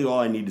that's really all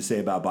I need to say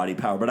about Body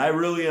Power. But I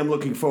really am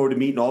looking forward to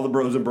meeting all the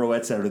bros and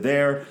broettes that are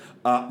there.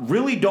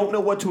 Really don't know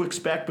what to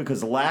expect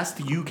because the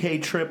last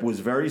UK trip was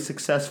very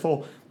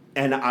successful,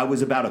 and I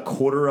was about a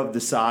quarter of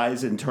the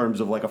size in terms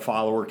of like a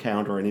follower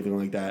count or anything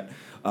like that.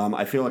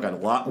 I feel like a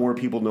lot more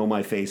people know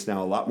my face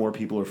now. A lot more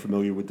people are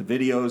familiar with the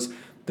videos.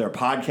 They're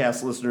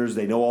podcast listeners.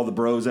 They know all the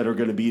bros that are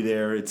going to be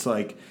there. It's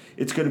going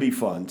to be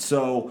fun.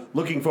 So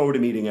looking forward to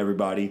meeting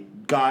everybody.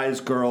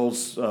 Guys,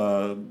 girls,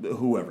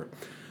 whoever.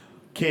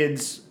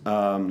 Kids,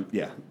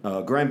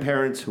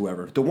 grandparents,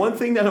 whoever. The one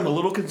thing that I'm a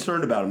little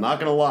concerned about, I'm not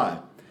going to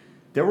lie,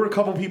 there were a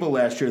couple people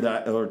last year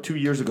or 2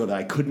 years ago that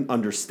I couldn't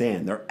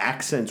understand. Their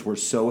accents were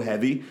so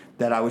heavy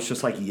that I was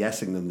just like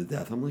yesing them to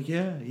death. I'm like,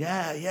 yeah,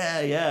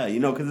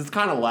 because it's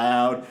kind of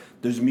loud.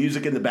 There's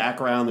music in the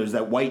background. There's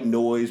that white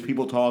noise,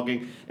 people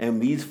talking.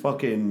 And these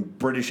fucking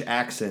British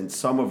accents,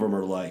 some of them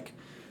are like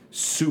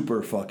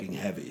super fucking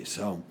heavy.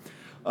 So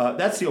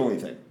that's the only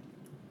thing.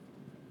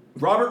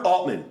 Robert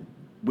Altman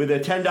with a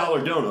 $10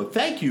 dono.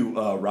 Thank you,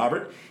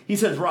 Robert. He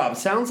says, Rob,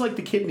 sounds like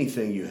the kidney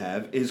thing you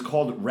have is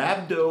called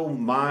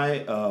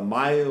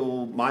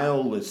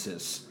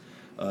rhabdomyolysis.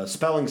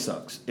 Spelling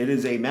sucks. It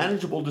is a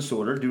manageable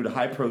disorder due to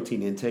high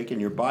protein intake, and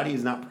your body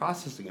is not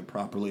processing it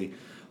properly.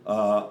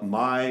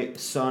 My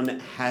son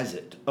has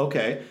it.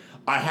 Okay.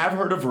 I have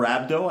heard of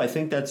rhabdo. I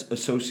think that's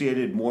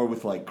associated more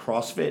with like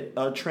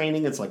CrossFit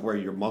training. It's like where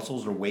your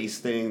muscles are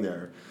wasting.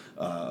 They're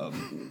I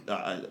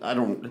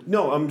don't.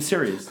 No, I'm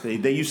serious.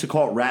 They used to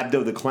call it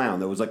Rhabdo the Clown.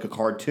 There was like a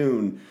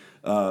cartoon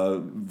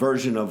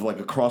version of like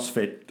a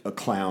CrossFit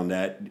clown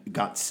that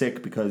got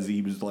sick because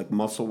he was like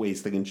muscle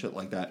wasting and shit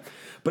like that.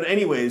 But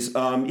anyways,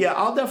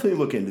 I'll definitely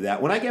look into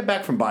that. When I get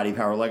back from Body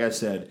Power, like I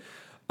said,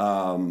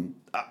 I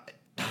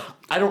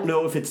don't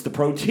know if it's the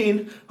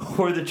protein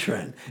or the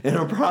trend, and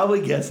I'm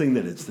probably guessing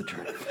that it's the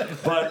trend.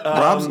 But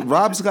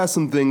Rob's got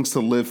some things to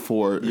live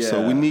for,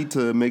 so we need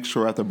to make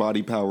sure after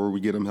Body Power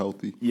we get him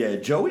healthy. Yeah,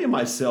 Joey and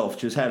myself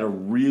just had a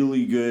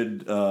really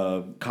good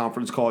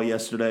conference call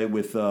yesterday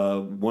with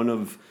one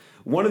of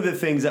the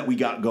things that we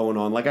got going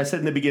on. Like I said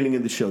in the beginning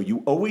of the show, you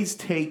always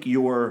take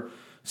your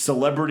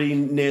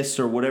celebrityness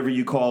or whatever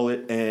you call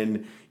it,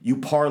 and you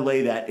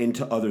parlay that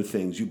into other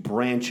things. You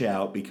branch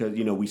out because,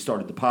 we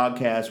started the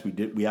podcast,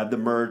 we have the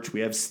merch, we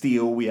have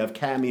Steel, we have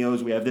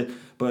cameos, we have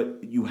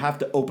but you have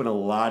to open a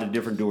lot of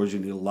different doors. You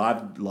need a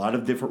lot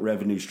of different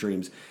revenue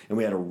streams. And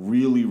we had a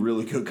really,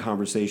 really good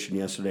conversation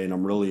yesterday, and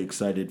I'm really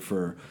excited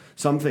for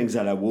some things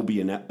that I will be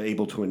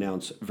able to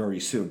announce very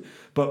soon.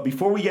 But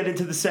before we get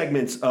into the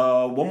segments,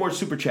 one more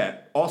super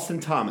chat. Austin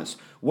Thomas,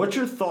 what's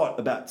your thought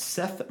about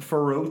Seth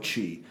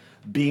Feroce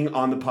being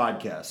on the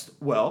podcast?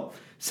 Well,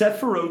 Seth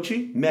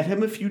Feroce, met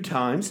him a few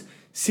times.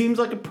 Seems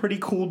like a pretty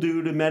cool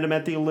dude. I met him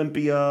at the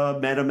Olympia,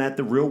 met him at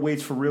the Real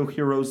Weights for Real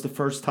Heroes the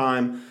first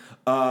time.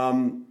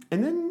 And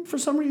then for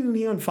some reason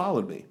he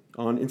unfollowed me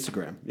on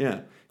Instagram.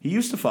 Yeah. He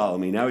used to follow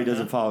me. Now he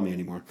doesn't follow me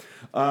anymore.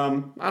 I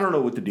don't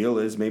know what the deal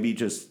is. Maybe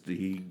just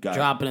he got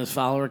Dropping his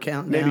follower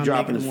count. maybe down,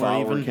 dropping making his it more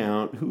follower even.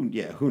 count.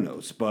 Who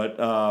knows? But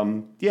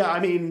yeah, I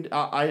mean,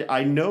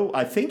 I know.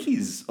 I think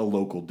he's a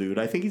local dude.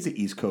 I think he's an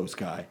East Coast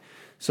guy.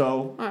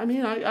 So I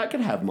mean, I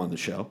could have him on the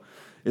show.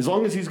 As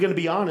long as he's going to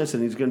be honest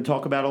and he's going to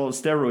talk about all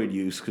his steroid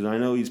use, because I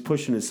know he's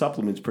pushing his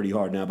supplements pretty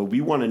hard now. But we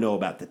want to know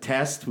about the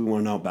test. We want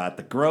to know about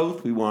the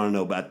growth. We want to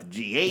know about the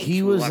GH.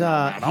 He We was wanna know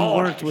about he all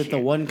worked that with the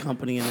shit. one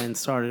company and then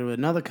started with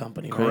another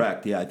company. Right?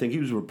 Correct. Yeah, I think he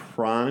was with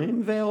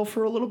Prime Vale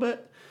for a little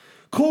bit.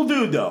 Cool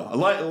dude though.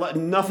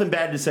 Nothing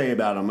bad to say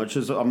about him. It's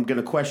just I'm going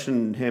to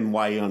question him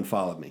why he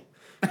unfollowed me.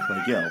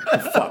 Like, yo, what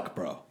the fuck,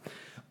 bro.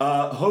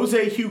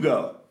 Jose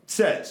Hugo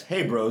says,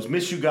 "Hey, bros,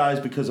 miss you guys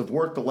because of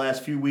work the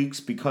last few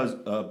weeks because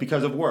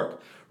of work.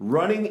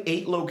 Running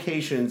 8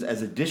 locations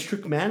as a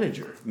district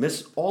manager.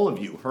 Miss all of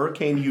you.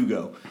 Hurricane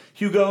Hugo.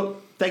 Hugo,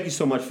 thank you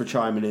so much for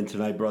chiming in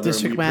tonight, brother.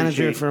 District We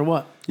manager appreciate- for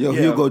what? Yo,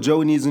 Yeah. Hugo,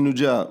 Joey needs a new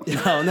job.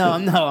 No.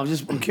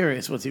 I'm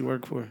curious. What's he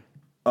work for?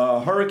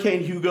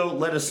 Hurricane Hugo,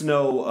 let us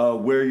know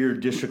where you're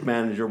district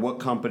manager, what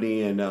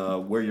company, and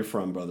where you're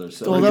from, brother.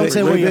 So, Well, don't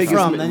say where you're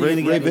from, then you're Ray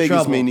gonna get in Vegas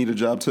trouble. may need a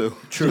job too.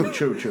 True.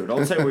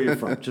 Don't say where you're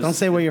from. Just Don't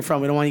say where you're from.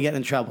 We don't want you getting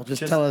in trouble.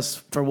 Just tell us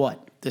for what.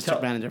 District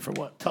Tell- manager for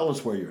what? Tell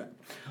us where you're at.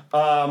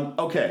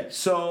 Okay,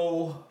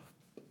 so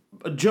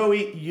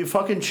Joey, you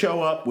fucking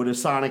show up with a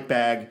Sonic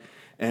bag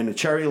and a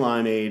cherry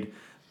limeade,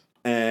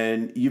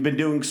 and you've been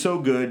doing so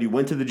good. You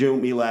went to the gym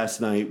with me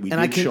last night. We And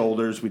I did can-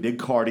 shoulders. We did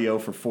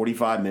cardio for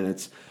 45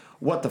 minutes.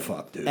 What the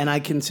fuck, dude? And I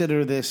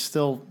consider this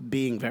still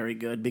being very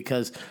good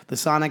because the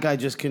Sonic I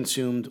just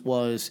consumed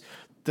was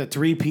the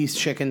 3-piece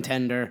chicken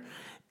tender,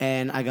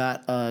 and I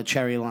got a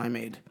cherry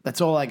limeade. That's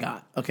all I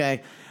got,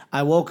 okay?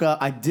 I woke up.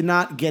 I did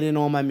not get in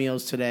all my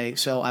meals today,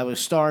 so I was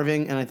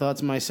starving, and I thought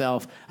to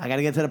myself, I got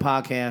to get to the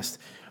podcast.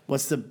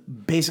 What's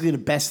basically the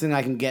best thing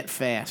I can get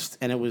fast?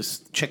 And it was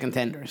chicken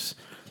tenders.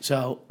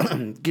 So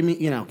give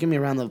me a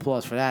round of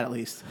applause for that at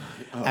least.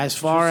 As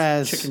far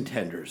as chicken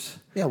tenders.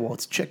 yeah, well,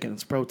 it's chicken.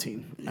 It's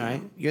protein. All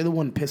right? You're the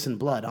one pissing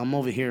blood. I'm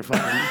over here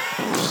fucking...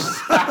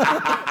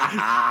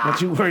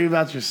 Don't you worry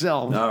about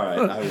yourself. All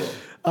right,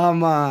 I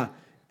will.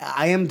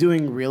 I am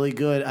doing really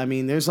good. I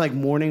mean, there's like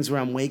mornings where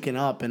I'm waking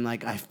up and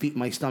like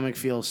my stomach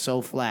feels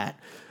so flat.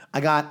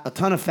 I got a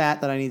ton of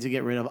fat that I need to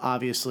get rid of,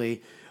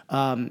 obviously.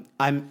 I'm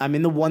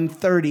in the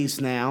 130s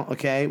now,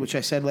 okay, which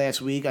I said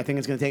last week. I think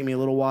it's going to take me a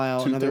little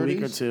while, another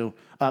week or 230s?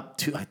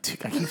 two. I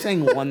keep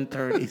saying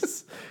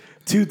 130s.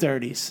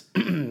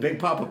 230s. Big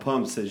Papa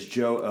Pump says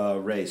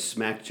Ray,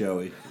 smack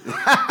Joey.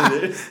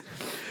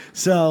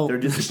 So They're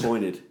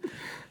disappointed.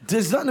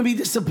 there's nothing to be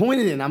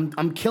disappointed in.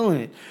 I'm killing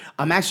it.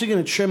 I'm actually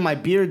going to trim my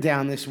beard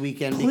down this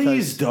weekend Please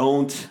because,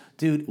 don't.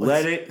 dude,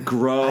 Let it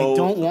grow. I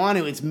don't want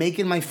to. It's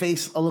making my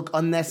face look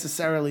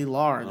unnecessarily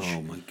large.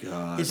 Oh, my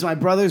God. It's my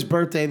brother's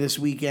birthday this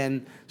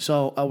weekend,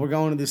 so we're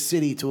going to the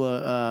city to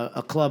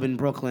a club in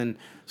Brooklyn.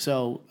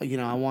 So I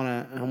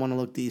want to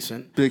look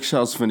decent. Big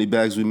shouts, Finny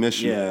Bags. We miss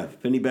you. Yeah,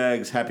 Finny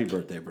Bags, happy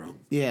birthday, bro.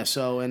 Yeah.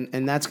 So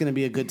and that's going to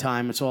be a good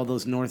time. It's all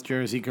those North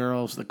Jersey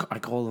girls. I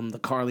call them the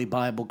Carly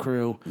Bible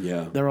crew.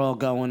 Yeah. They're all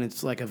going.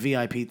 It's like a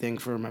VIP thing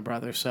for my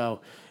brother.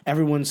 So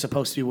everyone's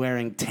supposed to be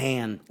wearing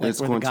tan. Like It's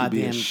we're going the to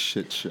be a goddamn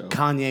shit show.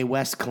 Kanye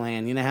West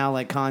clan. You know how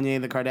like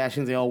Kanye, the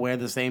Kardashians, they all wear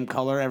the same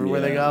color everywhere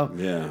they Yeah, go.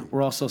 yeah.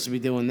 We're all supposed to be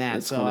doing that.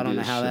 It's so gonna I don't be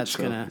know a how shit that's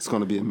show. gonna. It's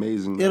going to be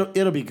amazing.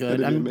 It'll be good.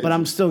 It'll be But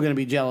I'm amazing. still gonna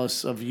be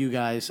jealous of you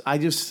guys.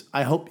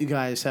 I hope you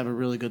guys have a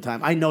really good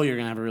time. I know you're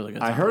gonna have a really good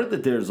time. I heard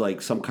that there's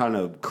like some kind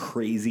of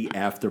crazy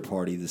after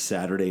party this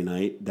Saturday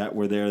night that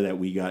we're there that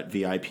we got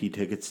VIP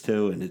tickets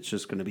to, and it's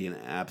just going to be an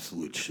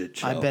absolute shit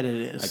show. I bet it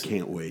is. I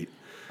can't wait.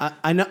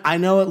 I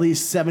know at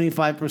least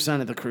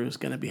 75% of the crew is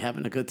gonna be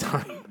having a good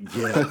time.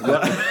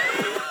 Yeah.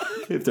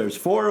 If there's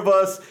 4 of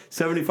us,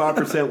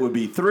 75% would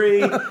be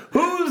 3.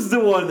 Who's the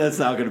one that's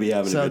not going to be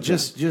having a So good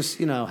just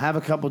have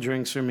a couple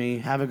drinks for me,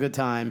 have a good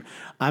time.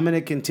 I'm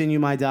gonna continue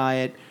my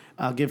diet.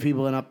 I'll give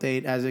people an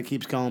update as it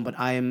keeps going, but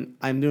I'm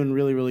doing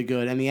really, really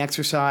good. And the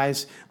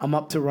exercise, I'm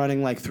up to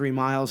running like 3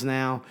 miles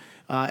now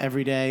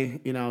every day.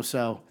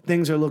 So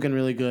things are looking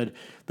really good.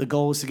 The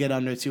goal is to get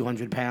under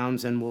 200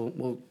 pounds, and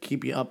we'll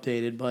keep you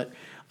updated. But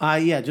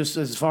just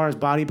as far as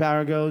body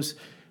power goes,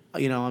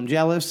 I'm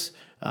jealous.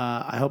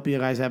 I hope you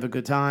guys have a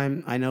good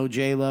time. I know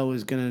J-Lo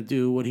is going to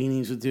do what he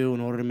needs to do in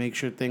order to make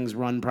sure things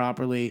run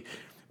properly.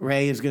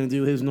 Ray is going to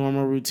do his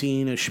normal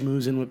routine of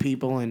schmoozing with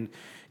people, and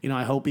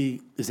I hope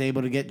he is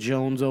able to get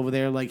Jones over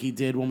there like he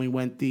did when we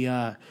went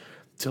to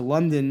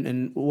London.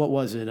 And what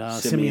was it?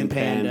 Simeon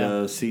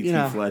Panda, C.T. You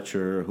know,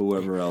 Fletcher,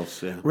 whoever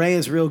else. Yeah. Ray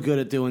is real good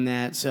at doing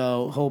that,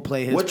 so he'll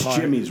play his What's part.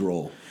 Jimmy's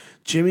role?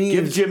 Jimmy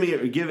is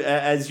Give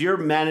as your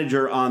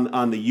manager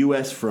on the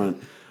U.S.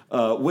 front.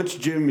 What's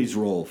Jimmy's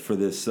role for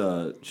this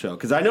show?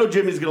 Because I know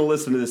Jimmy's going to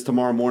listen to this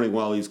tomorrow morning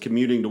while he's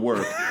commuting to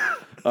work.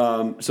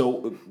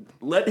 So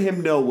let him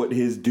know what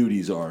his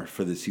duties are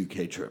for this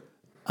UK trip.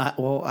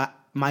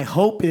 my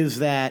hope is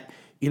that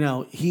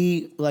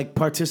he like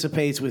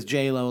participates with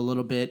J-Lo a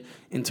little bit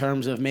in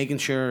terms of making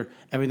sure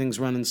everything's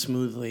running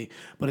smoothly.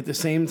 But at the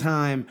same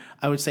time,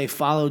 I would say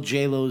follow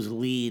J-Lo's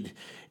lead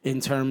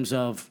in terms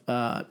of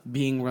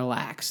being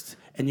relaxed.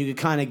 And you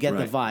could kind of get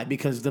the vibe.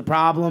 Because the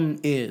problem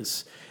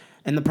is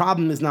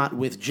not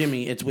with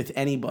Jimmy, it's with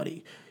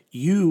anybody.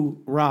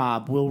 You,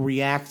 Rob, will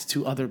react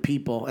to other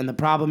people. And the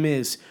problem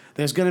is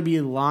there's going to be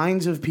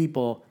lines of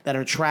people that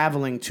are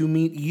traveling to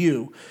meet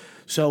you.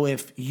 So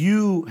if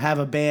you have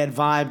a bad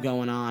vibe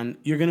going on,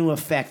 you're going to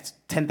affect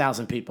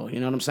 10,000 people. You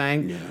know what I'm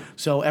saying? Yeah.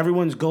 So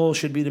everyone's goal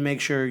should be to make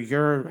sure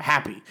you're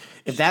happy.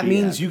 If that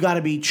means you got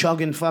to be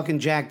chugging fucking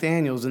Jack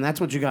Daniels, then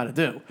that's what you got to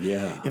do.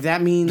 Yeah. If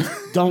that means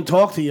don't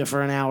talk to you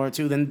for an hour or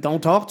two, then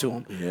don't talk to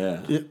him.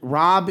 Yeah.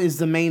 Rob is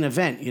the main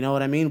event. You know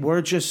what I mean?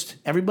 We're just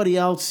everybody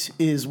else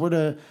is what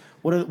are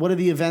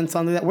the events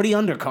under that? We're the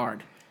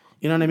undercard.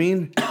 You know what I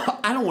mean?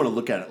 I don't want to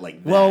look at it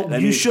like that.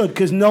 Well, you should,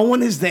 because no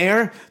one is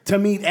there to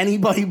meet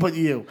anybody but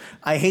you.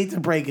 I hate to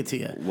break it to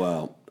you.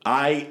 Well,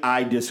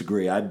 I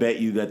disagree. I bet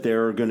you that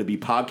there are going to be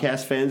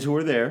podcast fans who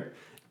are there,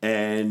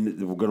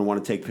 and we're going to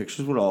want to take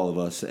pictures with all of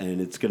us, and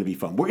it's going to be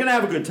fun. We're going to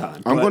have a good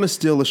time. I'm going to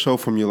steal a show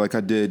from you like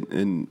I did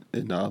in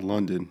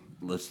London.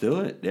 Let's do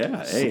it.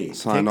 Yeah. Hey,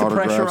 Sign take the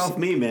autographs, pressure off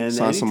me, man.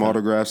 Sign some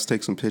autographs,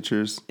 take some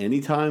pictures.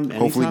 Anytime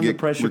Hopefully the get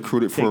pressure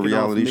recruited for a taken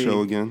reality off me.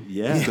 show again.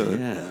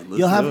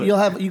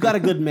 Yeah. You got a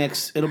good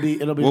mix. It'll be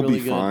We'll really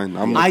be good. fine.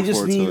 I'm I looking just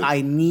forward to it.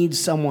 I need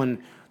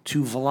someone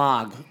to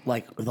vlog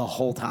like the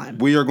whole time.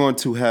 We are going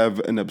to have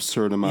an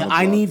absurd amount of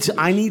I need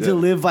vlog to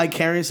live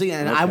vicariously,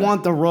 and I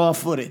want the raw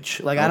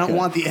footage. Like I don't Okay.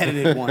 want the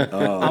edited one.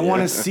 I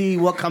want to see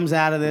what comes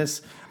out of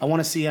this. I want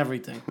to see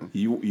everything.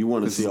 You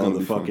want to This see is all gonna the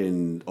be fun.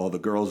 fucking all the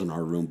girls in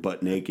our room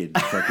butt naked,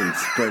 fucking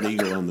spread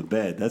eagle on the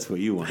bed. That's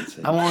what you want to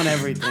see. I want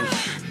everything.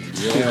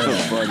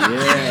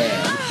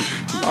 Yeah.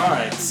 All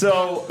right.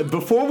 So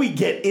before we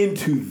get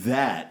into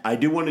that, I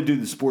do want to do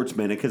the sports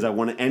minute because I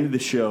want to end the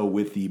show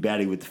with the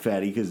baddie with the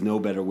fatty because no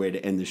better way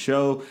to end the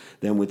show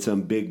than with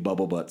some big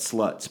bubble butt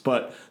sluts.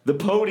 But the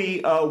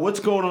Pody, what's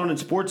going on in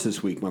sports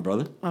this week, my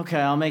brother?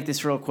 Okay, I'll make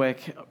this real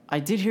quick. I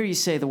did hear you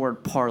say the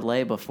word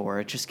parlay before.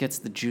 It just gets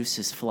the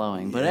juices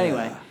flowing. But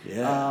anyway,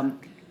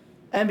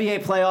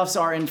 NBA playoffs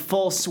are in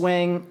full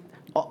swing.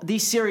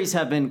 These series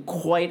have been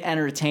quite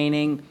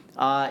entertaining.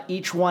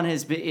 Each one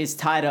is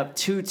tied up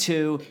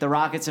 2-2. The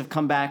Rockets have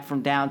come back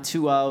from down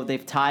 2-0.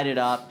 They've tied it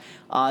up.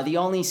 The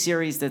only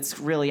series that's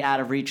really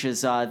out of reach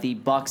is the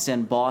Bucks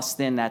and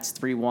Boston. That's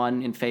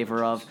 3-1 in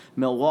favor of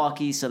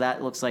Milwaukee, so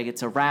that looks like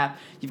it's a wrap.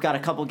 You've got a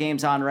couple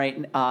games on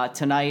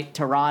tonight.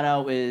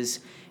 Toronto is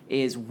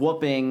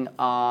whooping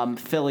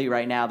Philly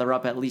right now. They're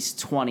up at least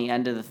 20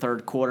 end of the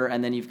third quarter.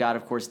 And then you've got,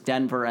 of course,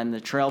 Denver and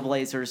the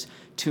Trailblazers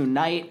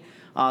tonight.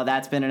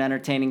 That's been an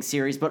entertaining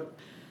series, but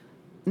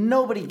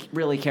nobody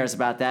really cares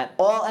about that.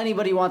 All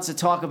anybody wants to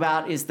talk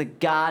about is the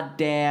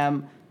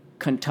goddamn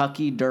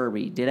Kentucky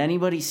Derby. Did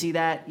anybody see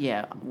that?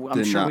 Yeah,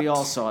 I'm sure we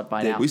all saw it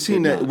by now. We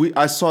seen that.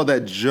 I saw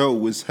that Joe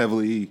was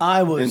heavily.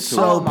 I was into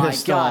so it.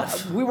 pissed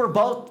off. We were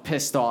both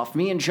pissed off.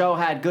 Me and Joe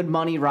had good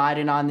money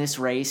riding on this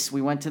race.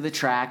 We went to the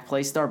track,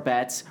 placed our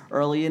bets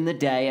early in the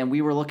day, and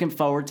we were looking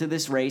forward to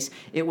this race.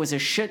 It was a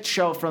shit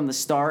show from the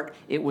start.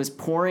 It was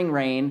pouring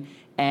rain,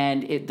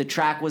 and the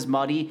track was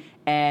muddy,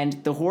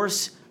 and the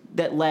horse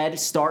that led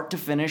start to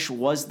finish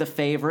was the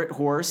favorite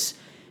horse.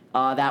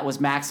 That was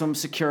Maximum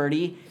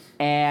Security.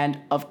 And,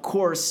 of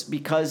course,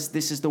 because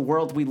this is the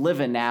world we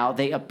live in now,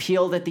 they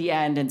appealed at the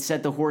end and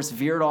said the horse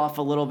veered off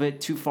a little bit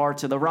too far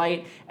to the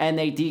right, and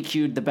they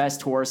DQ'd the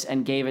best horse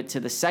and gave it to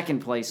the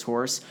second-place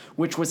horse,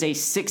 which was a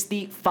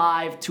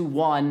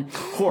 65-1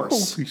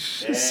 horse. Holy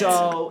shit.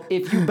 So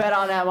if you bet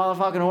on that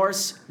motherfucking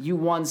horse, you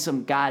won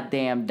some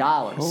goddamn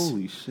dollars.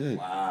 Holy shit.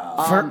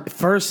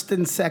 First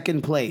and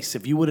second place.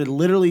 If you would have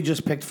literally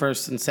just picked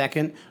first and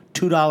second,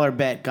 $2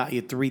 bet got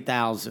you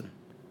 $3,000.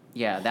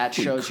 Yeah, that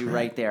shows you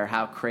right there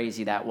how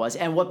crazy that was.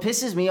 And what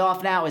pisses me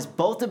off now is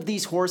both of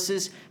these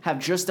horses have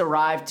just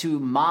arrived to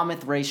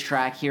Monmouth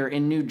Racetrack here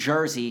in New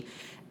Jersey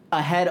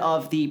ahead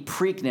of the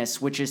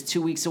Preakness, which is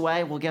 2 weeks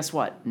away. Well, guess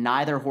what?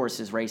 Neither horse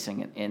is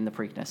racing in the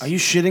Preakness. Are you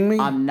shitting me?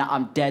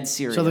 I'm dead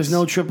serious. So there's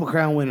no Triple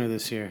Crown winner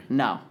this year?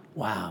 No.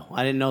 Wow,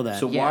 I didn't know that.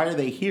 So why are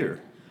they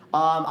here?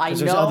 I know.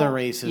 there's other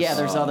races. Yeah,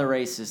 there's other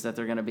races that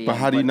they're going to be But in.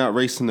 how do you not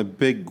race in the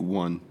big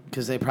one?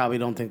 Because they probably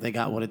don't think they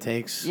got what it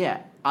takes.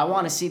 Yeah, I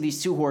want to see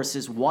these two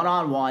horses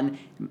one-on-one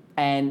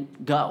and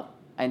go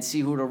and see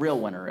who the real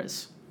winner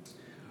is.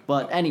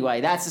 But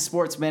anyway, that's the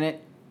Sports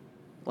Minute.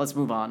 Let's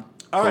move on.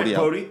 All right, Pody out.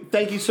 Pody.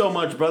 Thank you so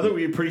much, brother.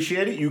 We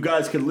appreciate it. You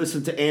guys can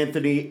listen to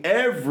Anthony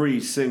every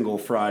single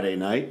Friday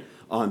night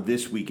on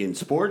This Week in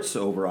Sports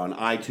over on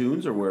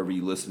iTunes or wherever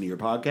you listen to your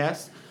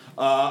podcast.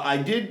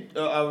 I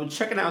was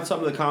checking out some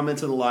of the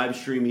comments in the live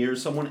stream here.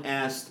 Someone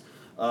asked,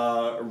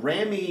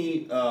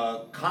 Rami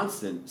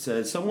Constant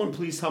says, someone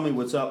please tell me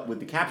what's up with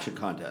the caption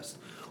contest.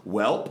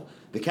 Well,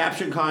 the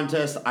caption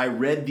contest, I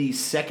read the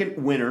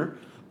second winner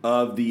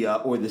of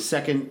the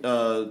second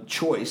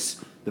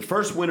choice. The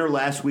first winner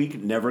last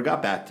week never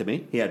got back to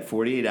me. He had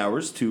 48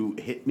 hours to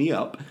hit me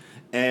up.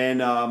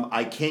 And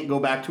I can't go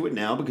back to it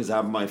now because I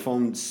have my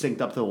phone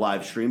synced up to the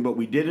live stream. But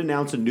we did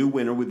announce a new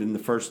winner within the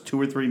first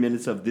 2 or 3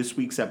 minutes of this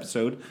week's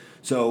episode.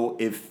 So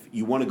if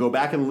you want to go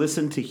back and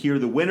listen to hear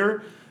the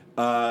winner,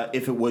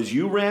 if it was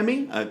you,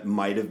 Rami, it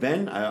might have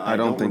been. I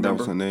don't think that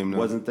remember. was the name, no.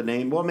 Wasn't the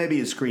name? Well, maybe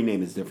his screen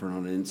name is different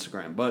on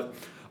Instagram. But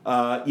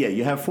yeah,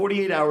 you have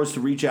 48 hours to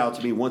reach out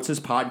to me once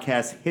this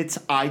podcast hits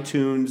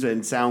iTunes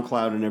and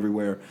SoundCloud and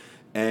everywhere.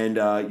 And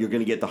you're going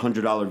to get the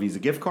 $100 Visa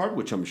gift card,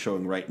 which I'm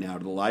showing right now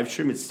to the live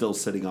stream. It's still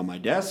sitting on my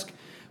desk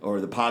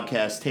or the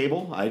podcast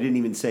table. I didn't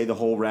even say the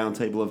whole round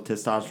table of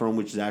testosterone,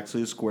 which is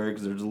actually a square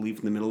because there's a leaf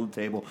in the middle of the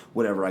table.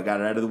 Whatever. I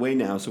got it out of the way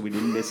now, so we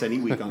didn't miss any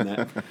week on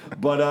that.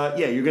 But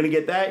yeah, you're going to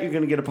get that. You're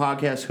going to get a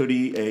podcast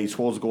hoodie, a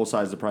Swole's Goal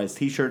Size the Prize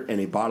t-shirt, and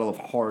a bottle of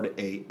Hard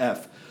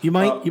AF. You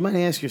might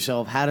ask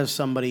yourself, how does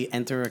somebody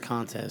enter a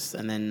contest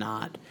and then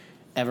not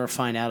ever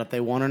find out if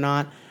they won or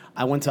not?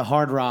 I went to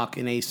Hard Rock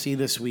in AC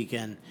this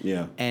weekend.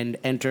 Yeah. And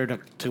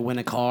entered to win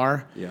a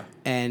car. Yeah.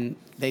 And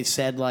they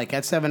said, like,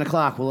 at 7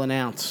 o'clock, we'll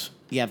announce.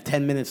 You have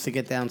 10 minutes to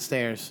get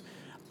downstairs.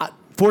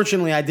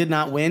 Fortunately, I did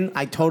not win.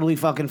 I totally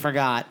fucking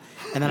forgot.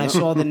 And then I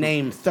saw the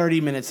name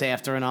 30 minutes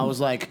after, and I was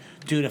like,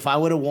 dude, if I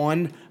would have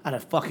won, I'd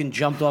have fucking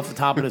jumped off the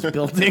top of this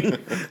building.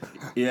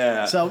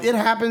 Yeah. So it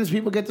happens.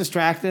 People get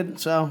distracted.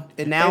 So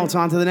now it's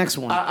on to the next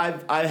one.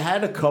 I've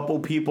had a couple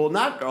people,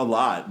 not a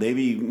lot,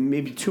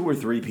 maybe 2 or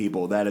 3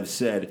 people that have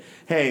said,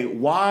 "Hey,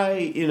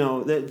 why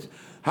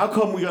how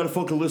come we got to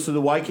fucking listen to?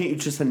 Why can't you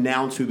just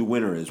announce who the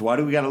winner is? Why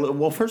do we got to?"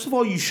 Well, first of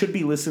all, you should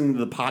be listening to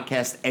the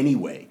podcast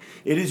anyway.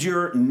 It is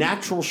your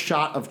natural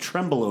shot of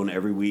Trembolone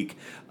every week.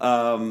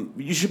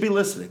 You should be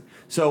listening.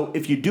 So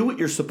if you do what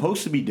you're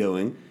supposed to be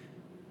doing,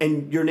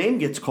 and your name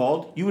gets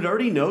called, you would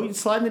already know. You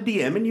slide in the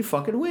DM and you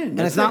fucking win. And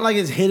it's not like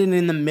it's hidden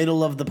in the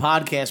middle of the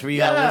podcast where you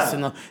gotta Yeah.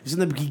 listen. It's in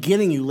the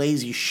beginning, you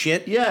lazy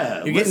shit. Yeah,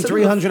 You're getting listen to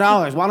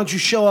 $300. Why don't you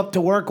show up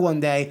to work one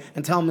day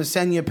and tell them to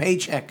send you a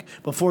paycheck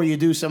before you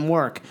do some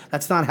work?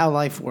 That's not how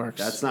life works.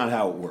 That's not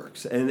how it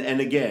works. And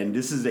again,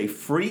 this is a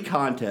free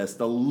contest.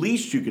 The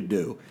least you could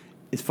do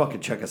is fucking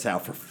check us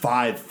out for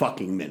 5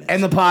 fucking minutes.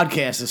 And the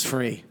podcast is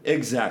free.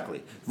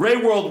 Exactly. Ray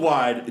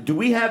Worldwide, do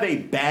we have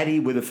a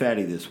baddie with a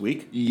fatty this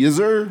week? Yes,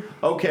 sir.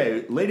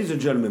 Okay, ladies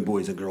and gentlemen,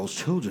 boys and girls,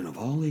 children of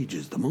all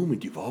ages, the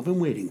moment you've all been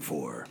waiting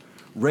for.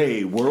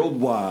 Ray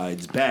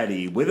Worldwide's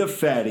baddie with a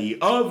fatty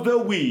of the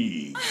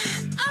week.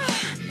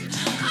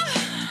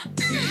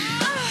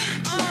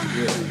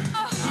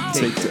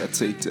 Take that.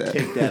 Take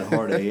that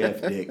hard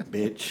AF dick,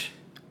 bitch.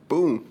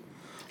 Boom.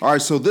 All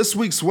right, so this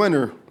week's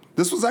winner,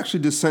 this was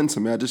actually just sent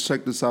to me. I just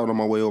checked this out on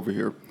my way over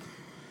here.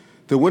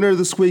 The winner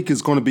this week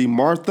is going to be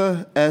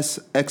Martha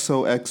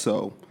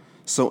SXOXO.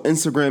 So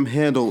Instagram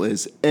handle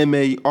is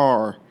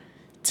MarthaSXOX.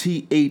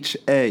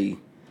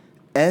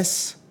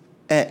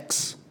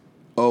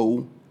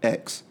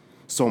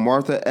 So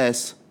Martha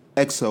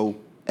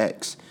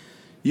SXOX.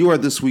 You are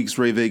this week's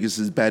Ray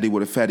Vegas's baddie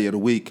with a fatty of the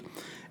week.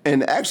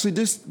 And actually,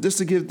 just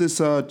to give this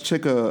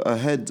chick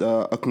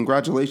a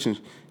congratulations,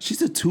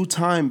 she's a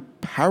 2-time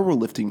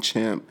powerlifting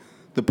champ.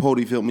 The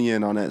Pody filled me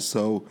in on that.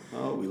 So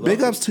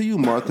big ups to you,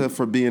 Martha,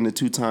 for being a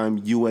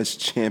 2-time U.S.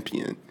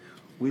 champion.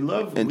 We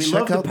love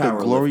check out the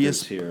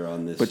glorious here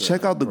on this. But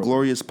check out the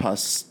glorious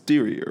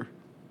posterior.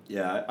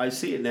 Yeah, I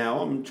see it now.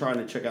 I'm trying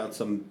to check out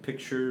some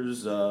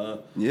pictures.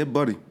 Yeah,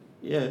 buddy.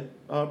 Yeah,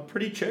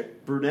 pretty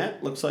chick,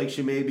 brunette. Looks like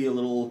she may be a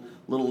little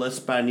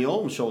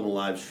Espanol. I'm showing the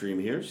live stream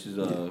here. She's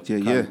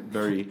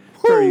very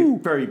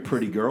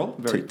pretty girl.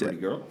 Very pretty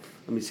girl.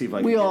 Let me see if I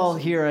can. We all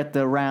here at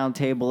the round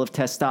table of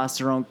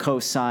testosterone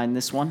co-sign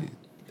this one.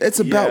 It's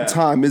about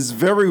time. It's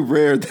very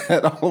rare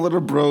that all of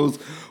the bros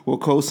will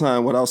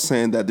co-sign without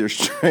saying that there's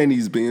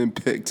trannies being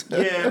picked.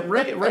 Yeah,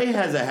 Ray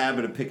has a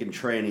habit of picking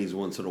trannies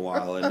once in a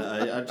while, and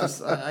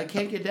I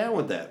can't get down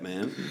with that,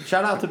 man.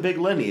 Shout out to Big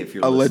Lenny if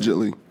you're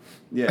Allegedly. listening.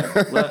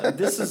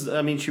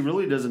 Yeah, she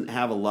really doesn't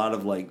have a lot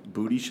of like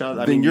booty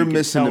shots. Then you're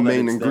missing the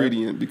main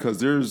ingredient because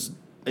there's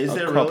a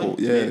couple.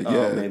 Really?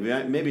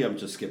 Yeah. Maybe I'm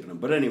just skipping them.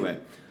 But anyway.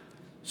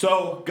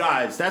 So,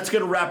 guys, that's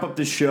going to wrap up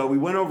the show. We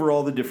went over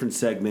all the different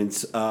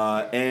segments.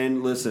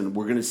 And listen,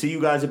 we're going to see you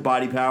guys at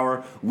Body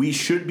Power. We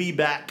should be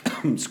back,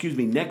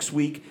 next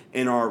week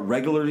in our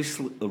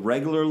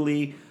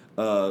regularly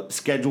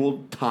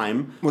scheduled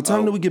time. What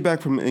time do we get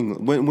back from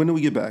England? When do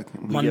we get back?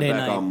 We get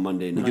back on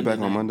Monday night. We get back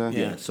on Monday?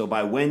 Yeah. So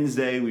by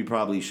Wednesday, we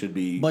probably should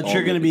be. But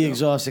you're going to be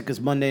exhausted because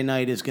Monday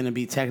night is going to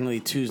be technically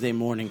Tuesday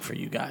morning for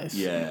you guys.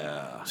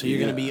 Yeah. So you're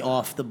going to be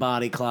off the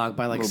body clock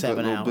by like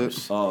 7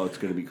 hours. Oh, it's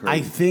going to be crazy.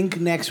 I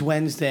think next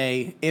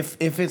Wednesday, if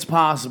it's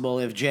possible,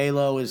 if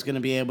J-Lo is going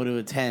to be able to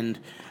attend,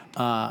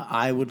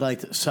 I would like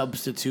to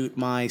substitute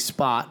my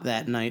spot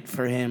that night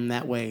for him.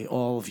 That way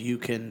all of you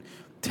can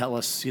tell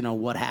us,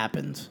 what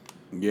happened.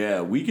 Yeah,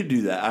 we could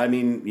do that. I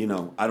mean,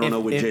 I don't know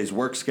what Jay's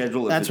work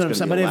schedule. That's what I'm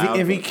saying. But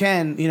if he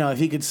can, if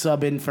he could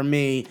sub in for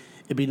me,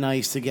 it'd be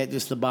nice to get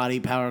just the Body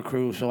Power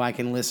crew so I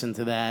can listen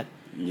to that.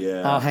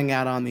 Yeah. I'll hang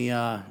out on the,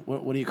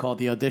 what do you call it,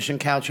 the audition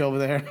couch over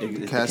there?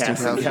 Casting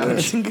couch.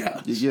 Casting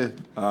couch. Yeah.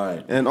 All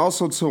right. And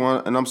also, too,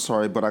 and I'm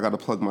sorry, but I got to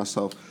plug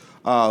myself.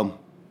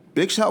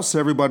 big shouts to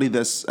everybody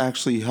that's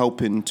actually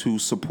helping to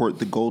support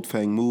the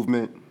Goldfang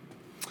movement.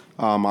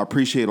 I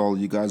appreciate all of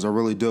you guys. I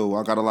really do.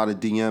 I got a lot of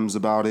DMs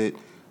about it,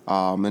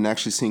 and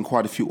actually seeing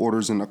quite a few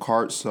orders in the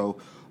cart. So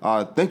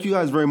thank you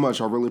guys very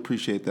much. I really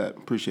appreciate that.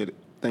 Appreciate it.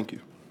 Thank you.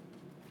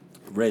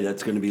 Ray,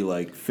 that's going to be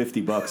like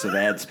 $50 of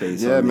ad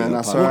space. Yeah, on man, the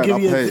that's podcast. all right. I'll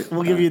pay it.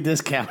 We'll give you a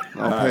discount.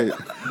 I'll pay it.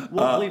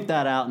 We'll leave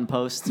that out in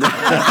post.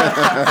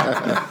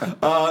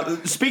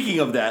 Speaking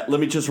of that, let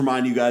me just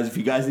remind you guys, if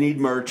you guys need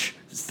merch,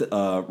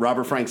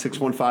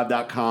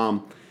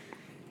 RobertFrank615.com.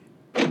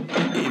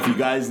 If you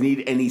guys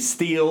need any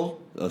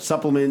steel,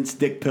 supplements,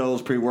 dick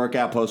pills,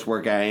 pre-workout,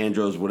 post-workout,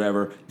 andros,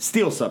 whatever,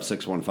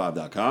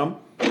 steelstuff615.com.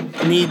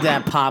 Need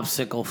that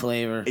popsicle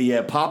flavor.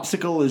 Yeah,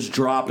 Popsicle is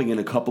dropping in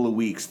a couple of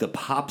weeks. The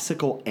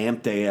Popsicle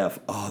Amped AF.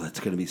 Oh, that's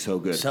going to be so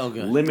good. So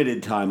good.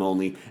 Limited time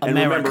only. And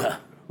America.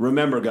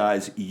 remember,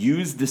 guys,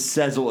 use the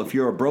Sezzle. If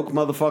you're a broke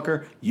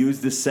motherfucker,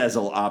 use the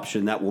Sezzle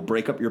option. That will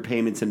break up your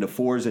payments into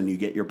fours and you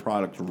get your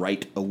product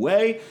right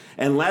away.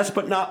 And last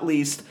but not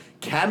least,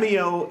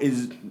 Cameo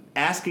is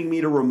asking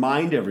me to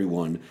remind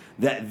everyone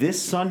that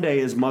this Sunday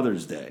is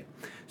Mother's Day.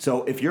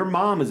 So if your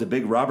mom is a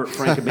big Robert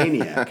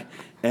Francomaniac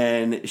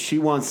and she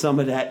wants some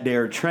of that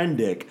there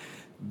Trendick,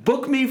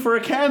 book me for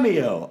a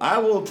Cameo. I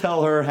will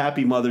tell her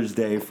Happy Mother's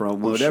Day from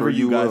whatever sure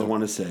you guys will.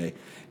 want to say.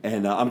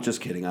 And I'm just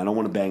kidding. I don't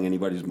want to bang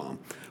anybody's mom.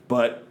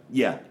 But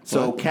yeah,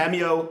 so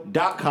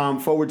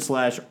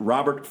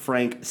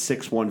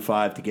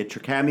cameo.com/RobertFrank615 to get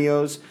your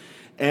cameos.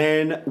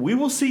 And we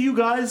will see you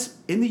guys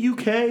in the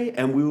UK,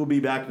 and we will be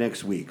back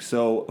next week.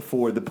 So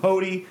for the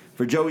Pody,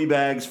 for Joey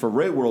Bags, for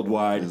Ray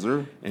Worldwide, Yes,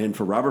 sir. and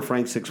for Robert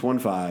Frank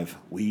 615,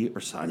 we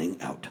are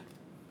signing out.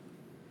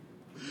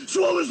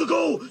 Swallows the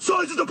goal,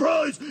 size is the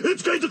prize.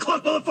 It's game to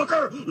clock,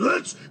 motherfucker.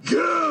 Let's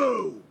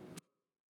go.